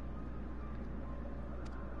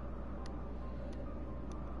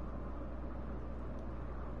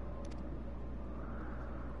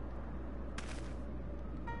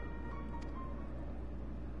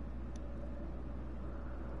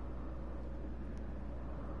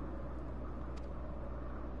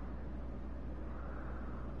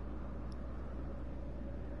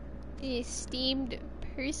 Esteemed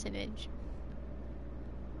personage.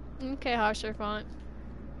 Okay, Harsher font.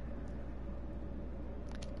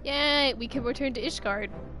 Yay, we can return to Ishgard.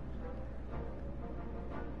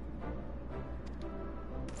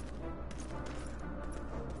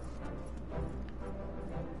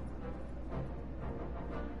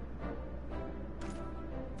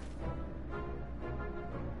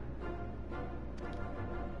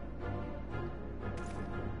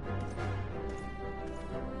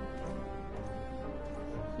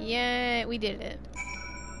 Yeah, we did it.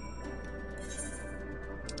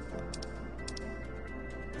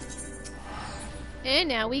 And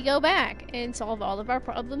now we go back and solve all of our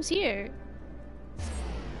problems here.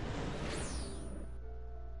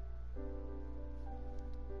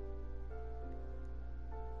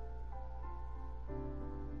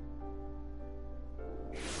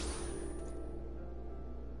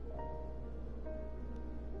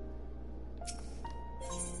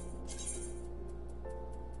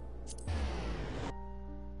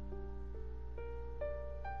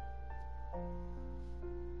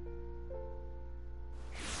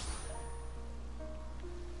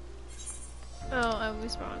 Oh, I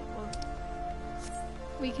was wrong. Well,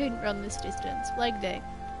 we couldn't run this distance. Leg day.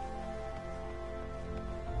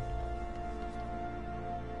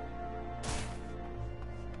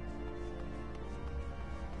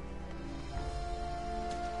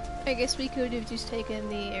 I guess we could have just taken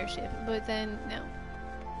the airship, but then, no.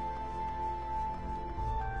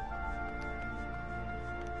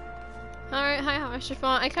 Alright, hi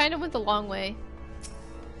Harshafon. I kind of went the long way.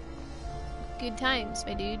 Good times,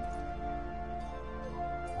 my dude.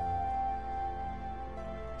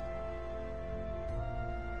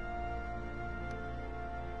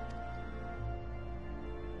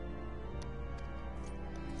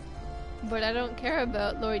 But I don't care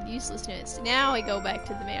about Lord Uselessness. Now I go back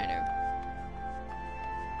to the manor.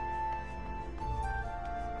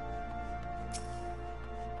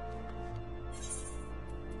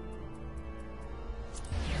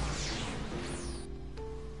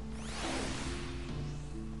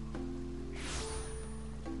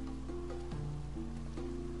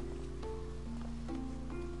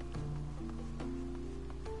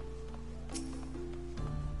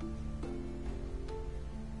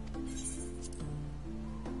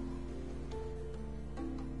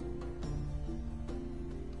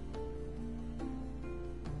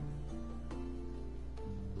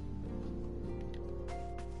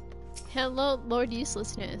 Hello, Lord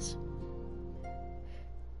Uselessness.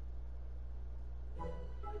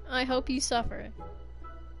 I hope you suffer.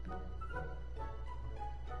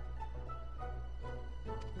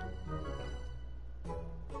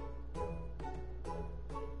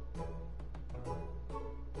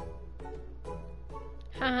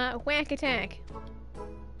 Haha, whack attack.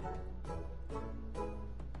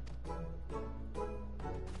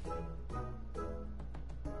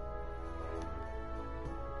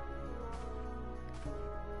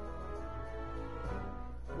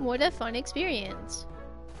 What a fun experience.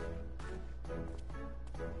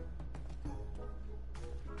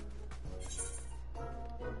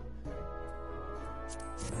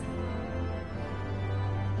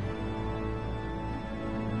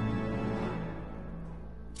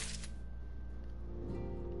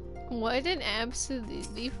 What an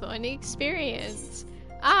absolutely fun experience.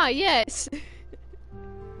 Ah, yes!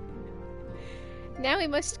 Now we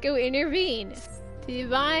must go intervene.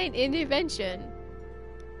 Divine intervention.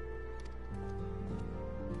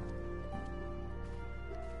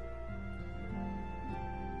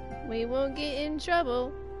 We won't get in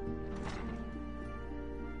trouble.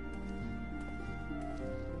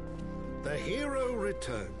 The hero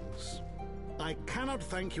returns. I cannot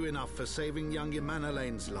thank you enough for saving young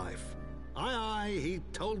Imanolane's life. Aye, he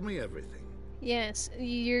told me everything. Yes,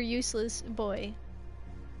 you're useless boy.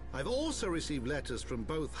 I've also received letters from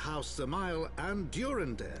both House Zamail and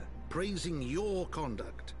Durandare praising your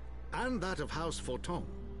conduct, and that of House Forton.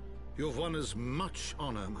 You've won us much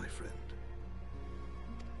honor, my friend.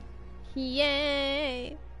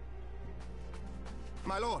 Yay!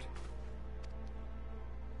 My lord.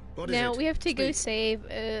 What is Now it? we have to go Speak. save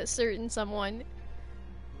a certain someone.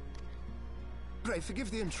 Pray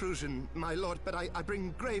forgive the intrusion, my lord, but I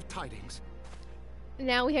bring grave tidings.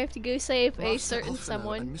 Now we have to go save a Master certain Alphinaud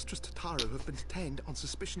someone. and Mistress Tataru have been detained on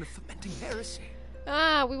suspicion of fomenting heresy.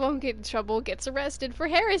 Ah, we won't get in trouble. Gets arrested for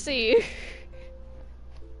heresy.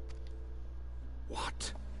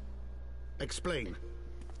 What? Explain.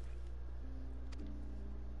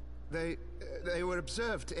 They were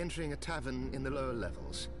observed entering a tavern in the lower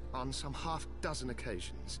levels on some half-dozen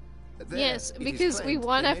occasions. There, Yes, it is because we claimed,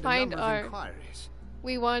 wanna they made a find number of our- inquiries.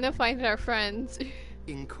 We want to find our friends.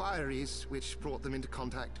 Inquiries which brought them into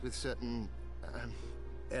contact with certain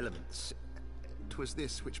elements. 'Twas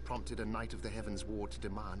this which prompted a Knight of the Heavens Ward to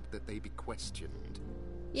demand that they be questioned.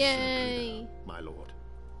 Yay! Sir Grino, my lord.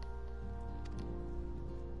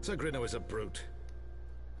 Sir Grino is a brute.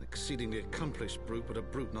 An exceedingly accomplished brute, but a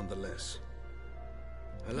brute nonetheless.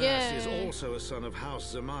 Alas, he is Yay. also a son of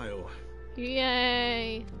House Zamail.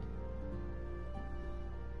 Yay!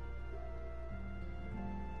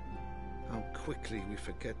 How quickly we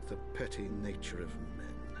forget the petty nature of men.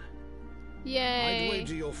 I'd Yay!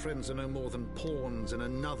 wager your friends are no more than pawns in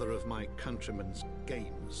another of my countrymen's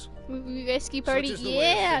games. Rescue party, Such is the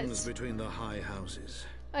way of things yes! between the high houses.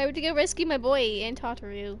 I have to go rescue my boy and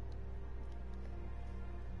Tataru.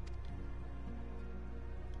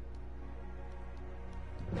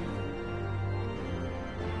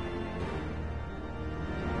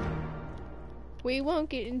 We won't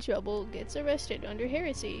get in trouble. Gets arrested under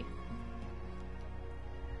heresy.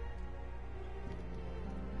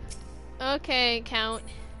 Okay, Count.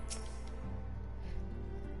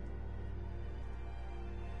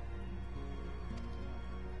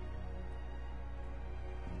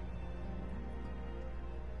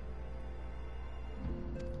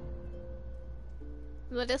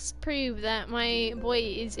 Let us prove that my boy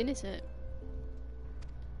is innocent.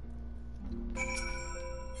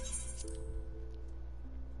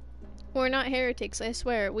 We're not heretics, I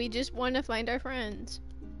swear. We just want to find our friends.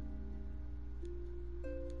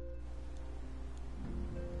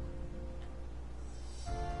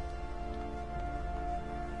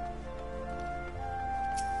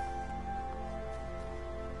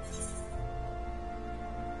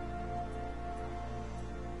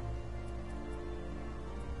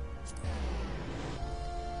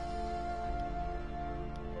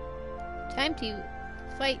 Time to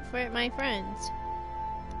fight for my friends.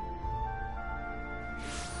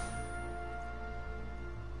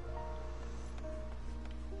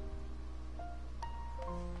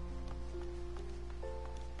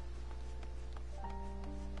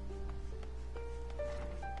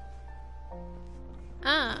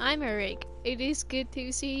 Ah, I'm Eric. It is good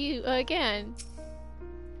to see you again.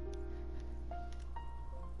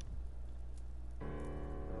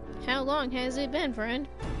 How long has it been, friend?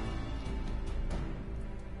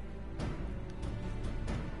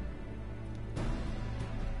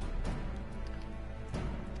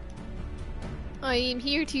 I am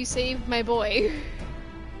here to save my boy.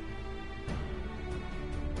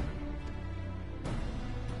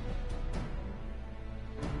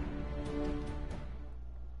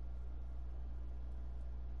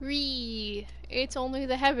 Ree, it's only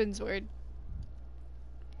the heavens word.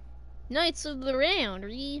 Knights of the round,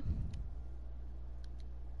 Ree.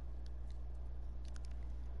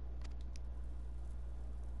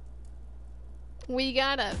 We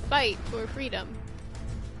gotta fight for freedom.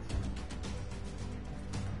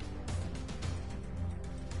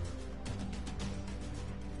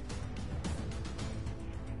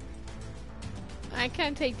 I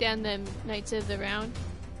can't take down them Knights of the Round.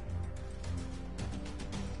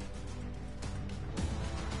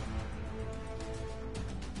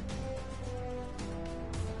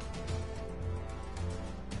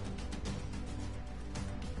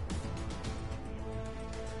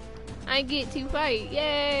 I get to fight,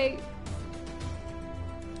 yay!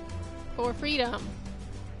 For freedom.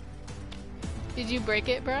 Did you break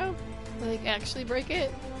it, bro? Like, actually break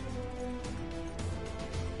it?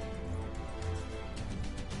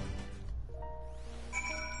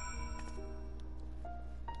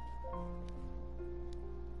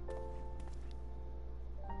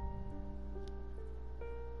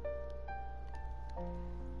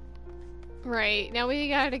 Right, now we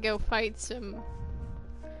gotta go fight some...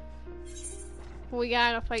 We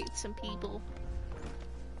gotta fight some people.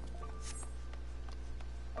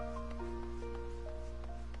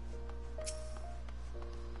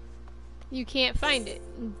 You can't find it.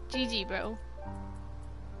 GG, bro.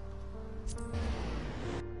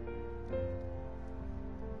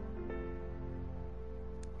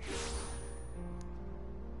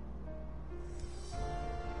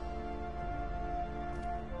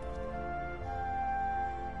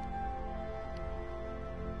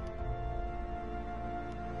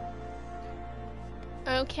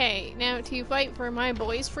 Okay, now to fight for my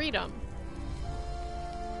boy's freedom.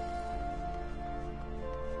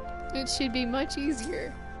 It should be much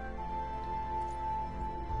easier.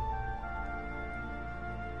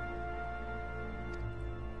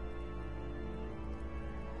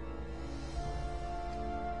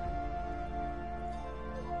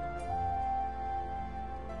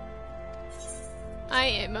 I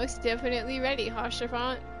am most definitely ready,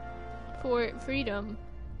 Hoshafont, for freedom.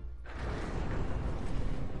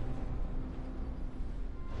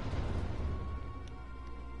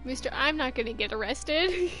 Mister, I'm not gonna get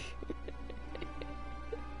arrested.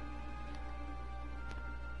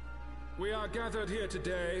 We are gathered here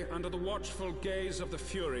today under the watchful gaze of the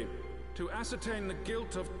Fury to ascertain the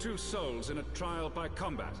guilt of 2 souls in a trial by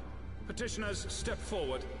combat. Petitioners, step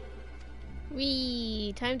forward.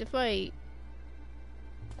 Wee, time to fight.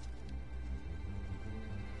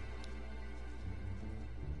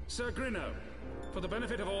 Sir Grinno, for the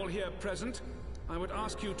benefit of all here present, I would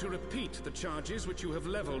ask you to repeat the charges which you have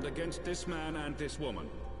leveled against this man and this woman.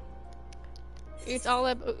 It's all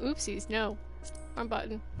about— oopsies, no. Wrong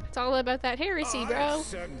button. It's all about that heresy, bro.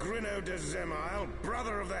 Sir Grinno de Zemile,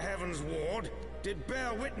 brother of the Heavens Ward, did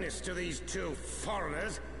bear witness to these 2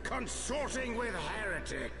 foreigners consorting with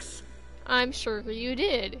heretics. I'm sure you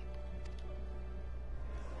did.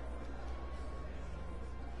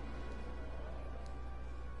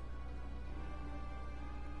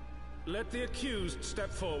 Let the accused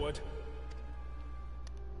step forward.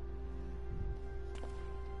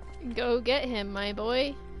 Go get him, my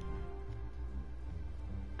boy.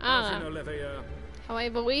 Ah, how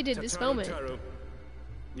I've awaited this moment. Taru,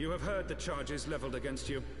 you have heard the charges leveled against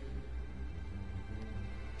you.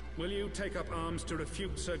 Will you take up arms to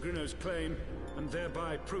refute Sir Grinno's claim, and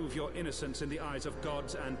thereby prove your innocence in the eyes of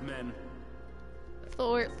gods and men?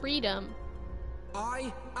 For freedom.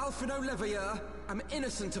 I, Alfino Leveilleur, am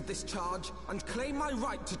innocent of this charge, and claim my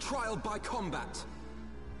right to trial by combat.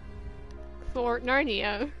 For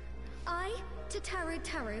Narnia. I,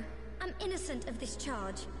 Taru, am innocent of this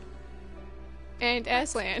charge. And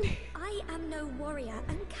Aslan. I am no warrior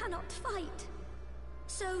and cannot fight.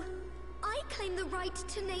 So, I claim the right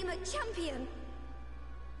to name a champion.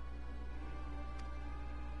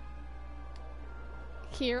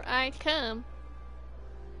 Here I come.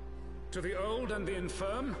 To the old and the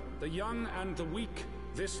infirm, the young and the weak,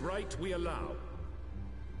 this right we allow.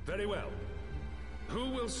 Very well. Who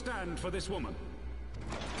will stand for this woman?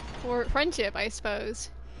 For friendship, I suppose.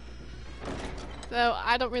 Though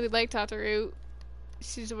I don't really like Tataru.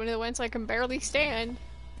 She's one of the ones I can barely stand.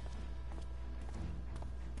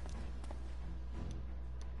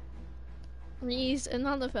 Reese and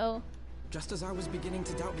Nalafel. Just as I was beginning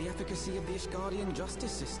to doubt the efficacy of the Ishgardian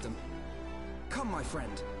justice system. Come, my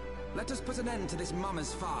friend. Let us put an end to this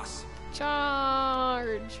mama's farce.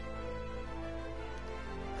 Charge!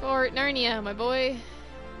 For Narnia, my boy.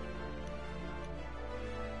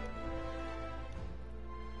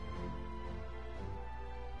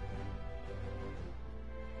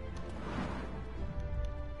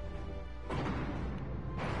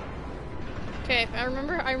 Okay, I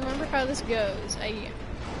remember how this goes. I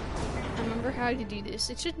remember how to do this.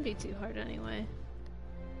 It shouldn't be too hard anyway.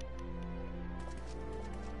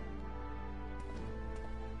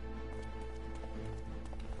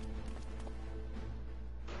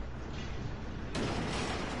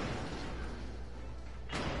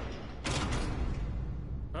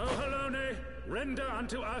 O Helone, render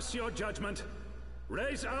unto us your judgment.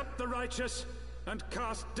 Raise up the righteous and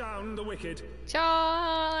cast down the wicked.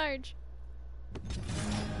 Charge!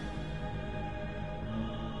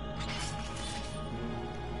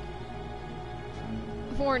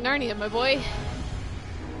 For Narnia, my boy.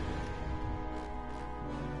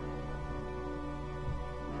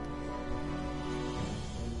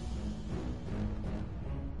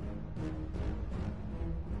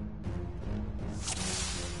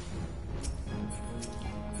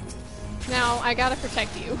 Now, I gotta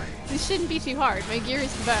protect you. This shouldn't be too hard. My gear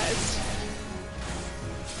is the best.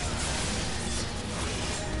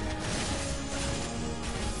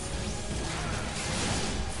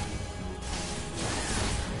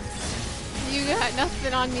 You got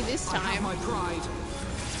nothing on me this time. I have my pride.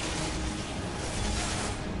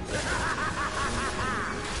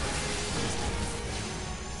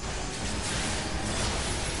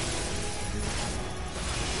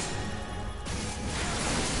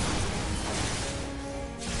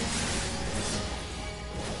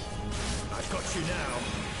 I've got you now.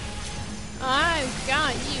 I've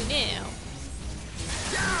got you now.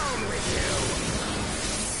 Down with you!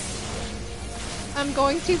 I'm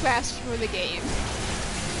going too fast for the game.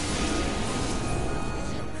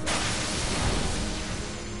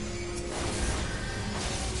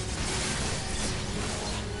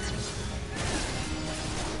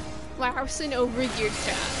 Larson overgeared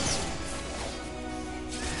fast.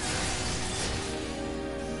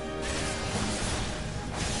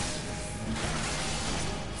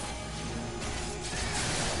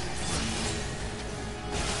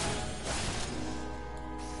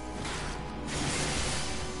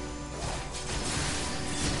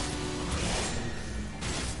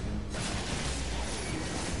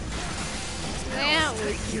 That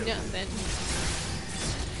was nothing.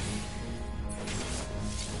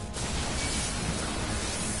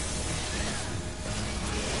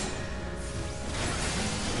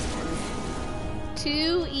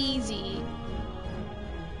 Too easy.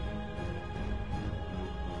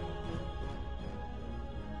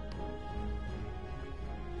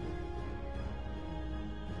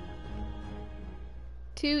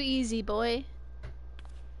 Too easy, boy.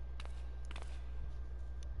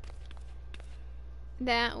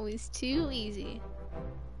 That was too easy.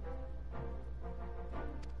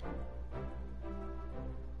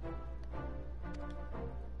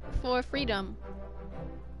 For freedom.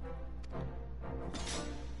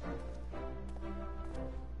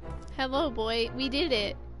 Hello, boy. We did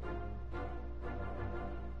it.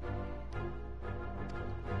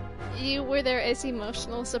 You were there as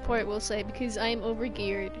emotional support, we'll say, because I'm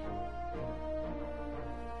overgeared.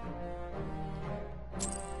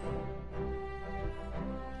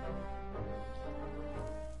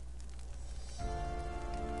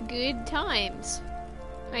 Good times.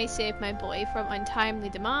 I saved my boy from untimely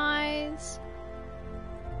demise.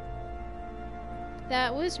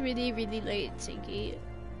 That was really, really late, Sinky.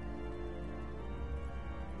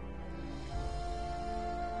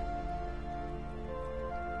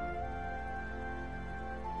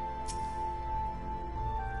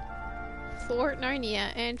 For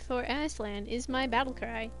Narnia and for Aslan is my battle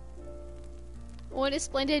cry. What a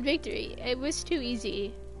splendid victory. It was too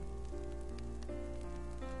easy.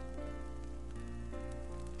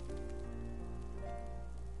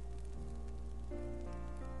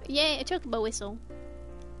 Yay, a chocobo whistle.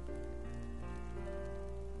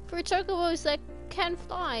 For chocobos that can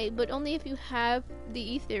fly, but only if you have the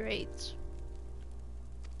ether rates.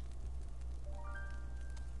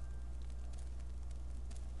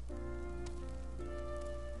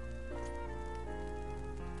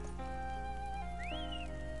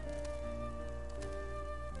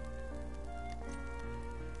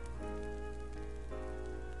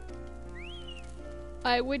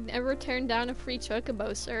 I would never turn down a free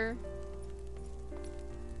chocobo, sir.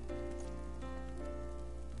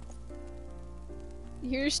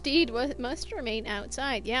 Your steed must remain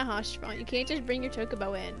outside. Yeah, Hoshfront, you can't just bring your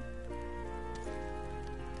chocobo in.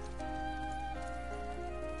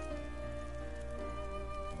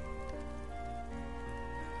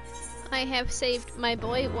 I have saved my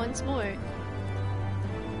boy once more.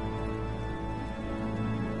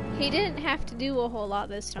 He didn't have to do a whole lot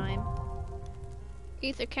this time.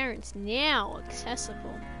 Ether currents now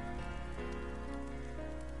accessible.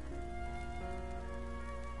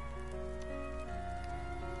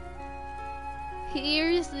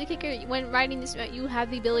 Here's the kicker. When riding this mount, you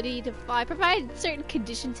have the ability to fly, provided certain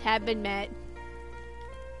conditions have been met.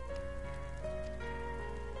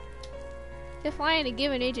 To fly in a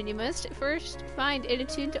given region, you must first find and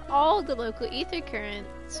attune to all the local ether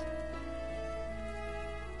currents.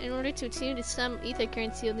 In order to attune to some ether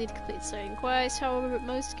currents, you'll need to complete certain quests. However,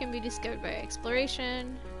 most can be discovered by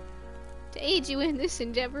exploration. To aid you in this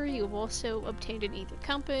endeavor, you have also obtained an ether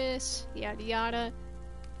compass, yada yada.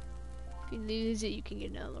 If you lose it, you can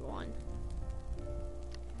get another one.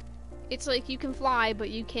 It's like you can fly, but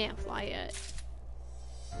you can't fly yet.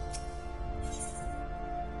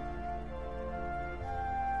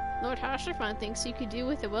 Lord Hashrafan thinks you could do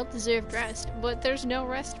with a well-deserved rest, but there's no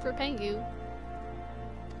rest for Pengu.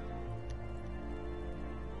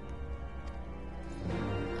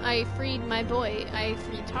 I freed my boy. I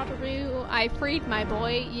freed Tataru. I freed my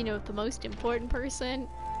boy, you know, the most important person.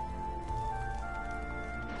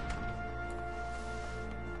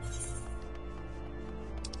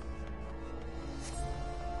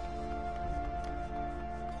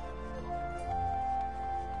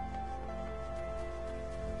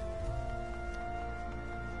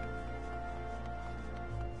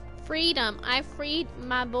 Freedom! I freed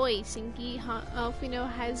my boy. Sinki Alfino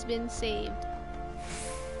has been saved.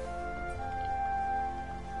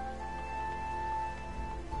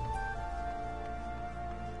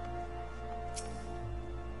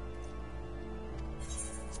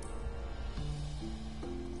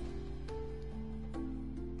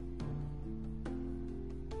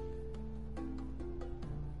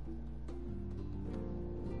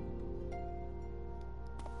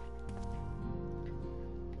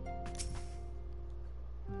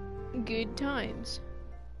 Good times.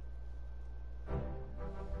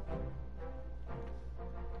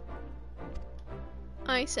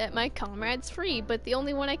 I set my comrades free, but the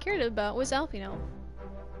only one I cared about was Alfino.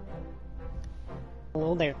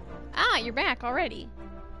 Hello there. Ah, you're back already.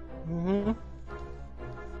 Mm-hmm.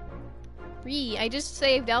 I just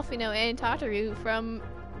saved Alfino and Tataru from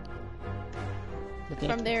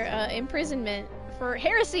their imprisonment for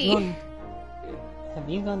heresy. Have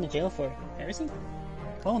you gone to jail for heresy?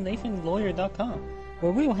 Call NathanLawyer.com,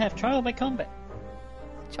 where we will have trial by combat.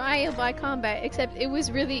 Trial by combat, except it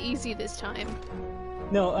was really easy this time.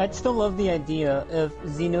 No, I'd still love the idea of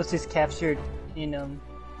Xenos is captured in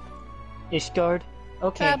Ishgard.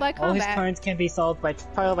 Okay, trial by all his combat. crimes can be solved by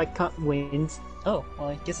trial by wins. Oh, well,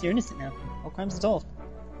 I guess you're innocent now. All crimes are solved.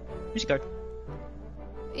 Ishgard.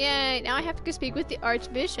 Yeah, now I have to go speak with the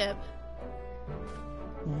Archbishop.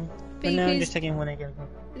 Mm-hmm. But now I'm just checking when I get home.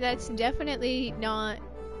 That's definitely not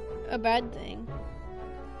a bad thing.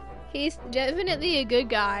 He's definitely a good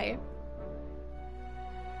guy.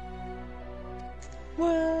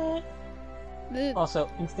 What? Also,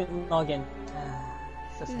 instant login.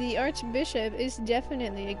 The Archbishop is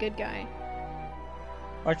definitely a good guy.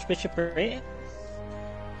 Archbishop Ray?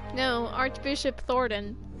 No, Archbishop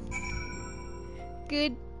Thornton.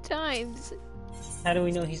 Good times. How do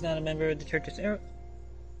we know he's not a member of the Church of Sarah?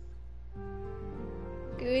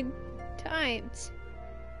 Good times.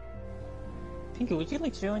 Pinky, would you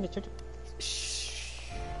like to join the Church of... Shh.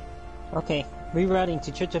 Okay, rerouting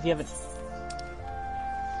to Church of Yevon.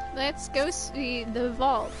 Let's go see the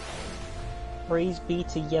vault. Praise be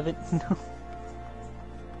to Yevon. No.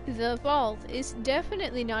 The vault is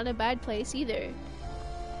definitely not a bad place either.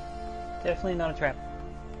 Definitely not a trap.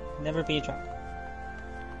 Never be a trap.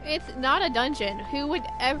 It's not a dungeon. Who would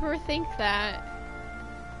ever think that?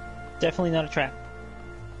 Definitely not a trap.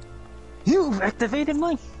 You've activated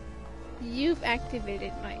mine! You've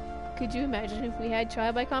activated mine. Could you imagine if we had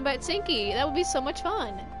trial by combat Sinky? That would be so much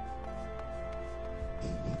fun.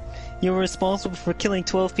 You were responsible for killing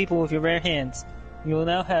 12 people with your bare hands. You will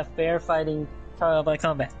now have fair fighting trial by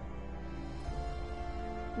combat.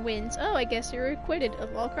 Wins. Oh, I guess you're acquitted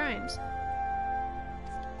of all crimes.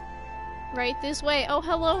 Right this way. Oh,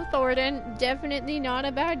 hello, Thornton. Definitely not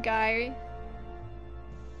a bad guy.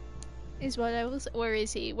 Is what I was. Where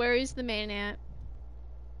is he? Where is the man at?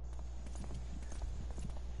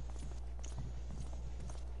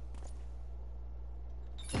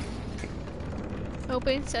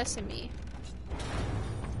 Open sesame.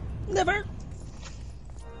 Never!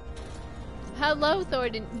 Hello,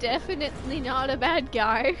 Thornton. Definitely not a bad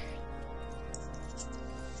guy.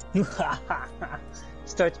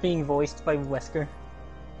 Starts being voiced by Wesker.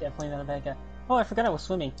 Definitely not a bad guy. Oh, I forgot I was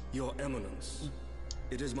swimming. Your Eminence,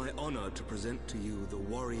 it is my honor to present to you the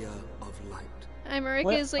Warrior of Light.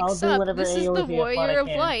 America's like, sup, this is the Warrior of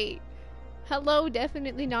Light. Hello,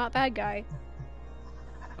 definitely not bad guy.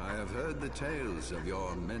 I have heard the tales of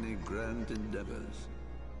your many grand endeavors.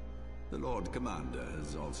 The Lord Commander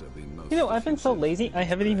has also been most... You know, I've been so lazy, I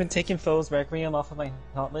haven't even taken Foe's Requiem off of my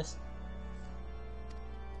hot list.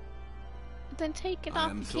 Then take it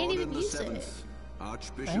off, you can't even use it.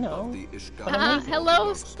 Archbishop of the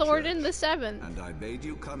hello, Thornton the Seventh. And I bade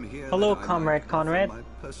you come here. Hello, Comrade Conrad. My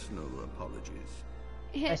personal apologies.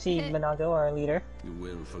 I see Minago, our leader. You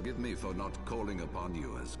will forgive me for not calling upon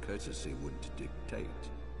you as courtesy would dictate.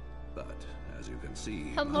 But as you can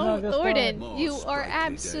see, hello, Thornton. You are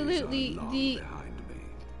absolutely the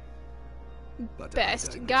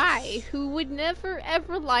best guy who would never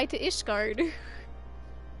ever lie to Ishgard.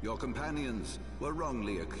 Your companions were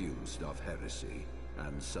wrongly accused of heresy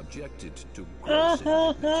and subjected to gross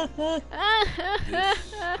indignities.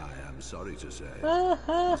 This, I am sorry to say, is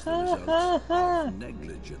the result of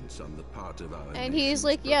negligence on the part of our And he's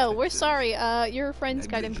like, yo, we're sorry, your friends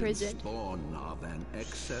got imprisoned. Born of an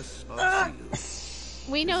excess of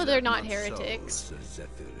zeal. We know they're not heretics. So,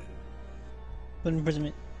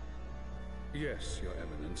 Imprisonment. Yes, Your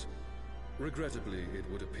Eminence. Regrettably, it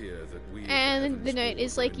would appear that we... And the knight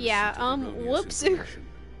is like, yeah, whoops.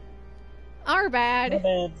 Our bad. My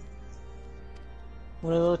bad.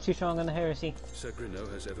 We're a little too strong on the heresy. Sir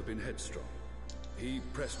Grinno has ever been headstrong. He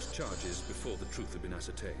pressed charges before the truth had been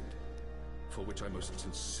ascertained, for which I most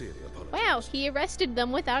sincerely apologize. Wow, he arrested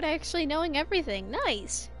them without actually knowing everything.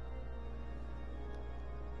 Nice.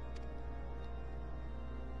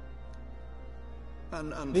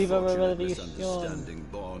 An unfortunate misunderstanding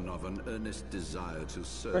born of an earnest desire to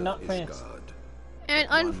serve Ishgard. An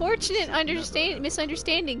unfortunate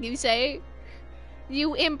misunderstanding, you say?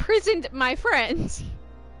 You imprisoned my friends.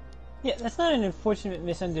 Yeah, that's not an unfortunate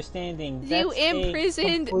misunderstanding. You That's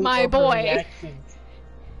imprisoned my boy.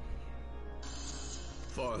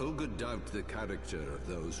 For who could doubt the character of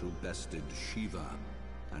those who bested Shiva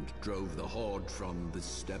and drove the horde from the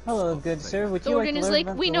steps Hello, of good faith? sir. Would you Thornton like to is learn like,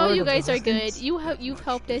 about we the know Lord you of guys the are good. Blessings? You've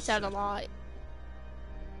helped us out a lot.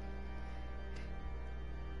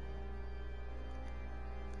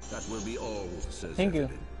 That will be all, says Tengu,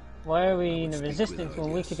 Evelyn. why are we in the Resistance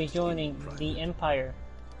when we could be joining the Empire?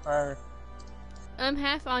 Or... I'm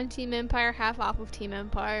half on Team Empire, half off of Team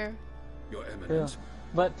Empire. Your Eminence.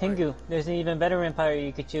 But Tengu, there's an even better Empire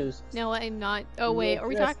you could choose. No, I'm not. Oh wait, are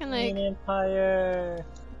we talking like... Empire.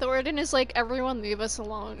 Thornton is like, everyone leave us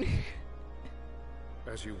alone.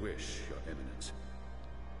 As you wish, Your Eminence.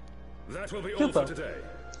 That will be all for today.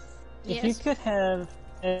 If you could have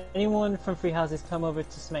anyone from Free Houses come over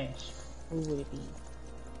to Smash, who would it be?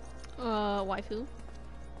 Waifu.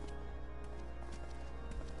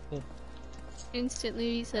 Good.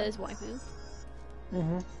 Instantly says waifu.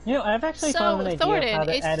 You know, I've actually found an idea Thornton, of how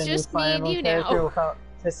to add a new Fire Emblem character now. without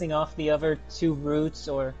pissing off the other two roots,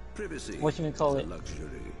 or what you can call it.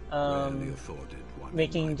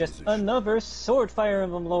 Making just another sword Fire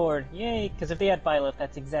Emblem Lord. Yay! Because if they add Byleth,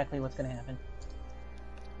 that's exactly what's going to happen.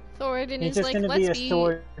 Thornton He's is just like, gonna be let's a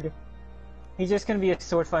sword. He's just gonna be a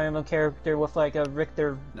sword Fire Emblem character with like a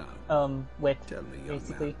Richter wit,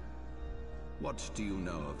 basically. What do you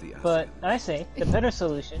know of the But I say the better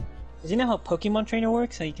solution is, you know how Pokemon Trainer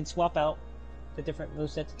works, how you can swap out the different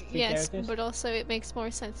movesets of three characters? But also it makes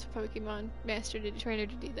more sense for Pokemon Master Trainer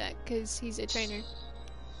to do that because he's a trainer.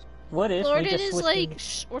 What if Thornton is like,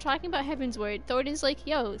 we're talking about Heaven's Word. Thornton's like,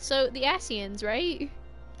 yo, so the Asians, right?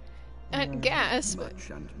 Gas. Much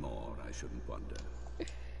and more, I shouldn't wonder.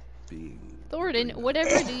 Thornton,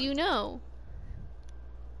 whatever do you know?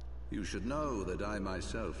 You should know that I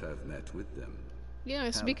myself have met with them.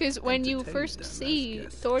 Yes, because when you first see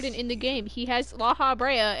Thornton in the game, he has Laha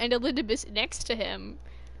Brea and Elidibus next to him.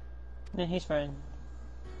 Yeah, he's fine.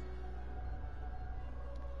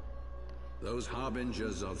 Those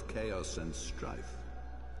harbingers of chaos and strife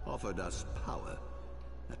offered us power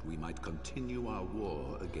that we might continue our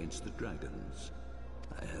war against the dragons.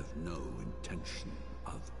 I have no intention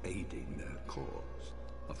of aiding their cause,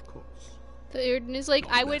 of course. Thornton is like,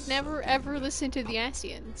 I would never ever listen to the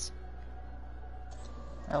Asians.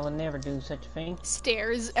 I will never do such a thing.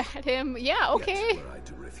 Stares at him. Yeah, okay. Yet, were I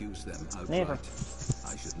to refuse them outright, Never.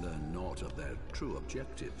 I should learn naught of their true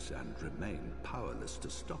objectives and remain powerless to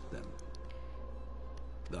stop them.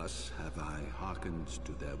 Thus have I hearkened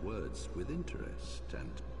to their words with interest and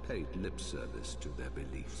paid lip service to their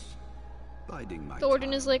beliefs, biding my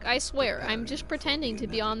Thornton time, is like, I swear, I'm just pretending to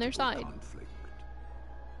be on their side. conflict.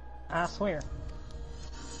 I swear.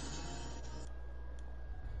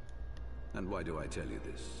 And why do I tell you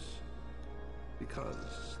this?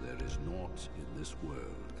 Because there is naught in this world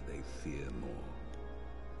they fear more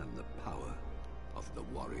than the power of the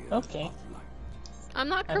warrior of light. I'm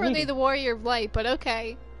not currently the warrior of light, but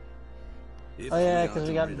okay. If Oh yeah, we are because we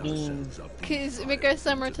to got rid beans. ourselves of Because these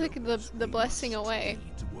Midsummer tyrants took to the we blessing must away.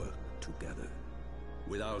 needs work together.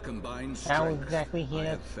 With our combined How strength, exactly he I has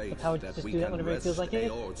have the faith power to that just we do that can whenever he feels wrest like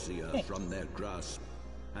it? Eorzea Okay. from their grasp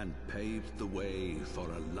and pave the way for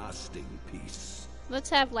a lasting peace. Let's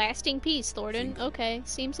have lasting peace, Thornton. Okay,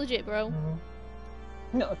 seems legit, bro.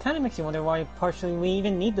 You know, it kind of makes you wonder why partially we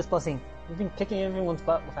even need this blessing. We've been kicking everyone's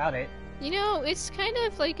butt without it. You know, it's kind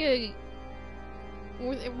of like a...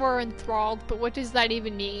 We're enthralled, but what does that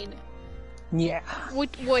even mean? Yeah.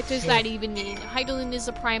 What does that even mean? Hydaelyn is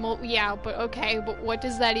a primal, yeah, but okay, but what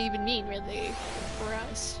does that even mean, really, for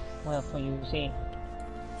us? Well, for you see.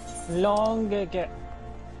 Long ago.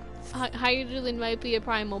 Hydaelyn might be a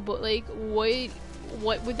primal, but like,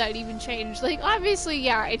 what would that even change? Like, obviously,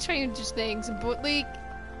 yeah, it changes things, but like,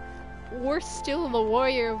 we're still the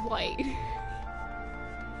Warrior of Light.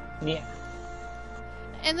 Yeah.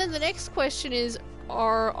 And then the next question is,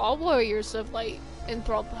 are all Warriors of Light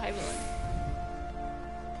enthralled to Hydaelyn?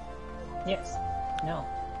 Yes. No.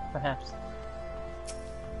 Perhaps.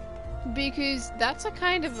 Because that's a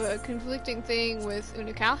kind of a conflicting thing with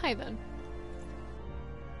Unukalhai then.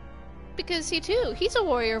 Because he's a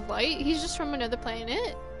Warrior of Light, he's just from another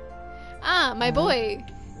planet. Ah, my boy!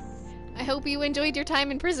 I hope you enjoyed your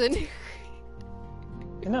time in prison.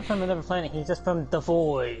 He's not from another planet, he's just from the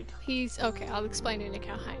void. He's... okay, I'll explain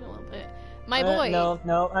Unukalhai in a little bit. My boy!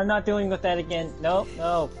 No, I'm not doing with that again. No.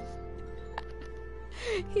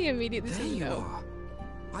 He immediately There says you no. are.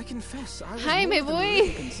 I confess, I was Hi, more my than a boy.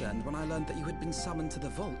 little concerned when I learned that you had been summoned to the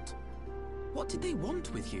vault. What did they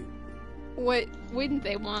want with you? What wouldn't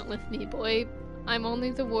they want with me, boy? I'm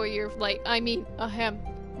only the Warrior of Light. I mean,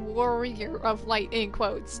 Warrior of Light in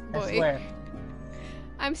quotes, boy. I swear.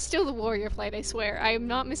 I'm still the Warrior of Light, I swear. I am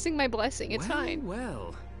not missing my blessing, it's fine.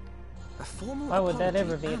 Well, a formal Why would that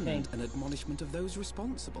apology ever be a and thing? an admonishment of those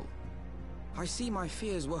responsible. I see my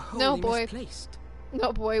fears were wholly No, boy. misplaced.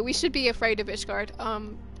 No, boy, we should be afraid of Ishgard.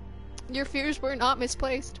 Your fears were not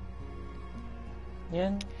misplaced.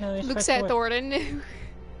 Yeah, no, it's Looks quite at sure. Thornton.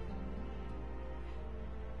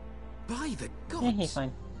 By the gods! Yeah, he's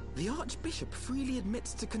fine. The Archbishop freely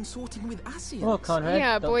admits to consorting with Asians. Well, Conrad,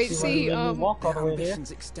 Yeah, don't boy, you see, want to make me walk all Their the way there?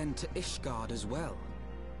 ambitions extend to Ishgard as well.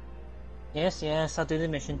 Yes, I'll do the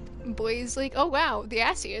mission. Boy's like, oh wow, the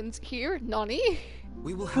Asians here? Nani?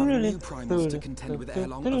 We will have new primals to contend with ere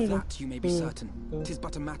long, of that you may be certain. 'Tis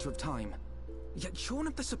but a matter of time. Yet shorn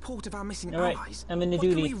of the support of our missing Alright, allies, I'm in the what can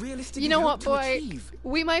duty. we realistically You know hope what, to boy? achieve?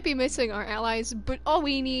 We might be missing our allies, but all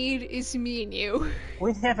we need is me and you.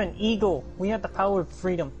 We have an eagle. We have the power of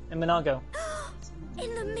freedom in Monago.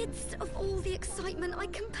 In the midst of all the excitement, I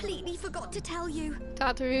completely forgot to tell you.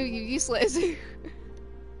 Tataru, you useless.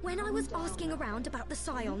 When I was asking around about the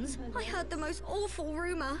Scions, I heard the most awful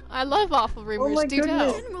rumor. I love awful Oh rumors, my do tell.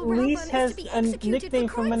 goodness! General Reese Rauban is has to be a executed nickname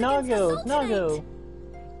for for crimes against the Monago. Sultanate. Nago.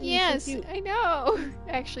 Yes, cute. I know.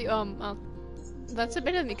 Actually, that's a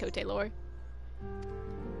bit of Mikote lore.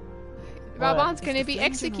 Raban's If gonna the be Flame General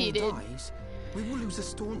executed. dies, we will lose a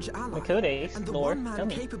staunch ally. Makote and the lore. one man Tell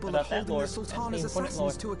me capable about of that holding lore. the That's the Sultana's important lore.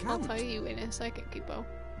 assassins to I'll account. tell you in a second, Kipo.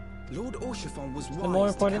 Lord Orshifon was wise The more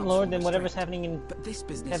to important counsel lore than whatever's restraint, happening in but this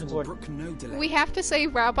business Heaven's will Ward. brook no delay. We have to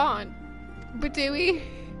save Raban. But do we?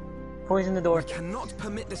 Poison the door. We cannot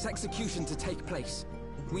permit this execution to take place.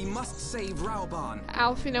 We must save Rauban.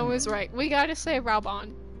 Alfino was right. We gotta save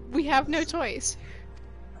Raban. We have no choice.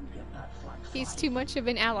 He's too much of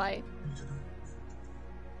an ally.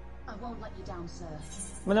 I won't let you down, sir.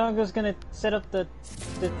 Monago's gonna set up the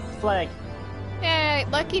flag. Yay,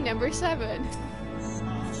 lucky number 7.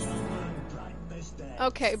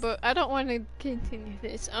 Okay, but I don't want to continue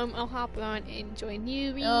this. I'll hop on and join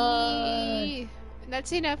you.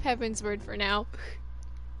 That's enough Heaven's Word for now.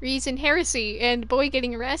 Reason heresy and boy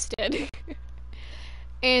getting arrested.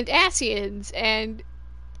 And Asians and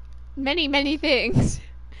many, many things.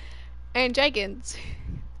 And dragons.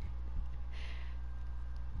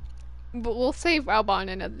 But we'll save Rauban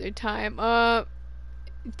another time.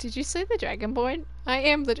 Did you say the Dragonborn? I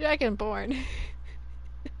am the Dragonborn.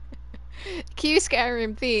 Cue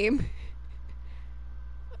Skyrim theme.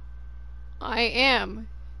 I am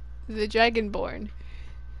the Dragonborn.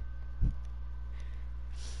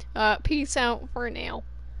 Peace out for now.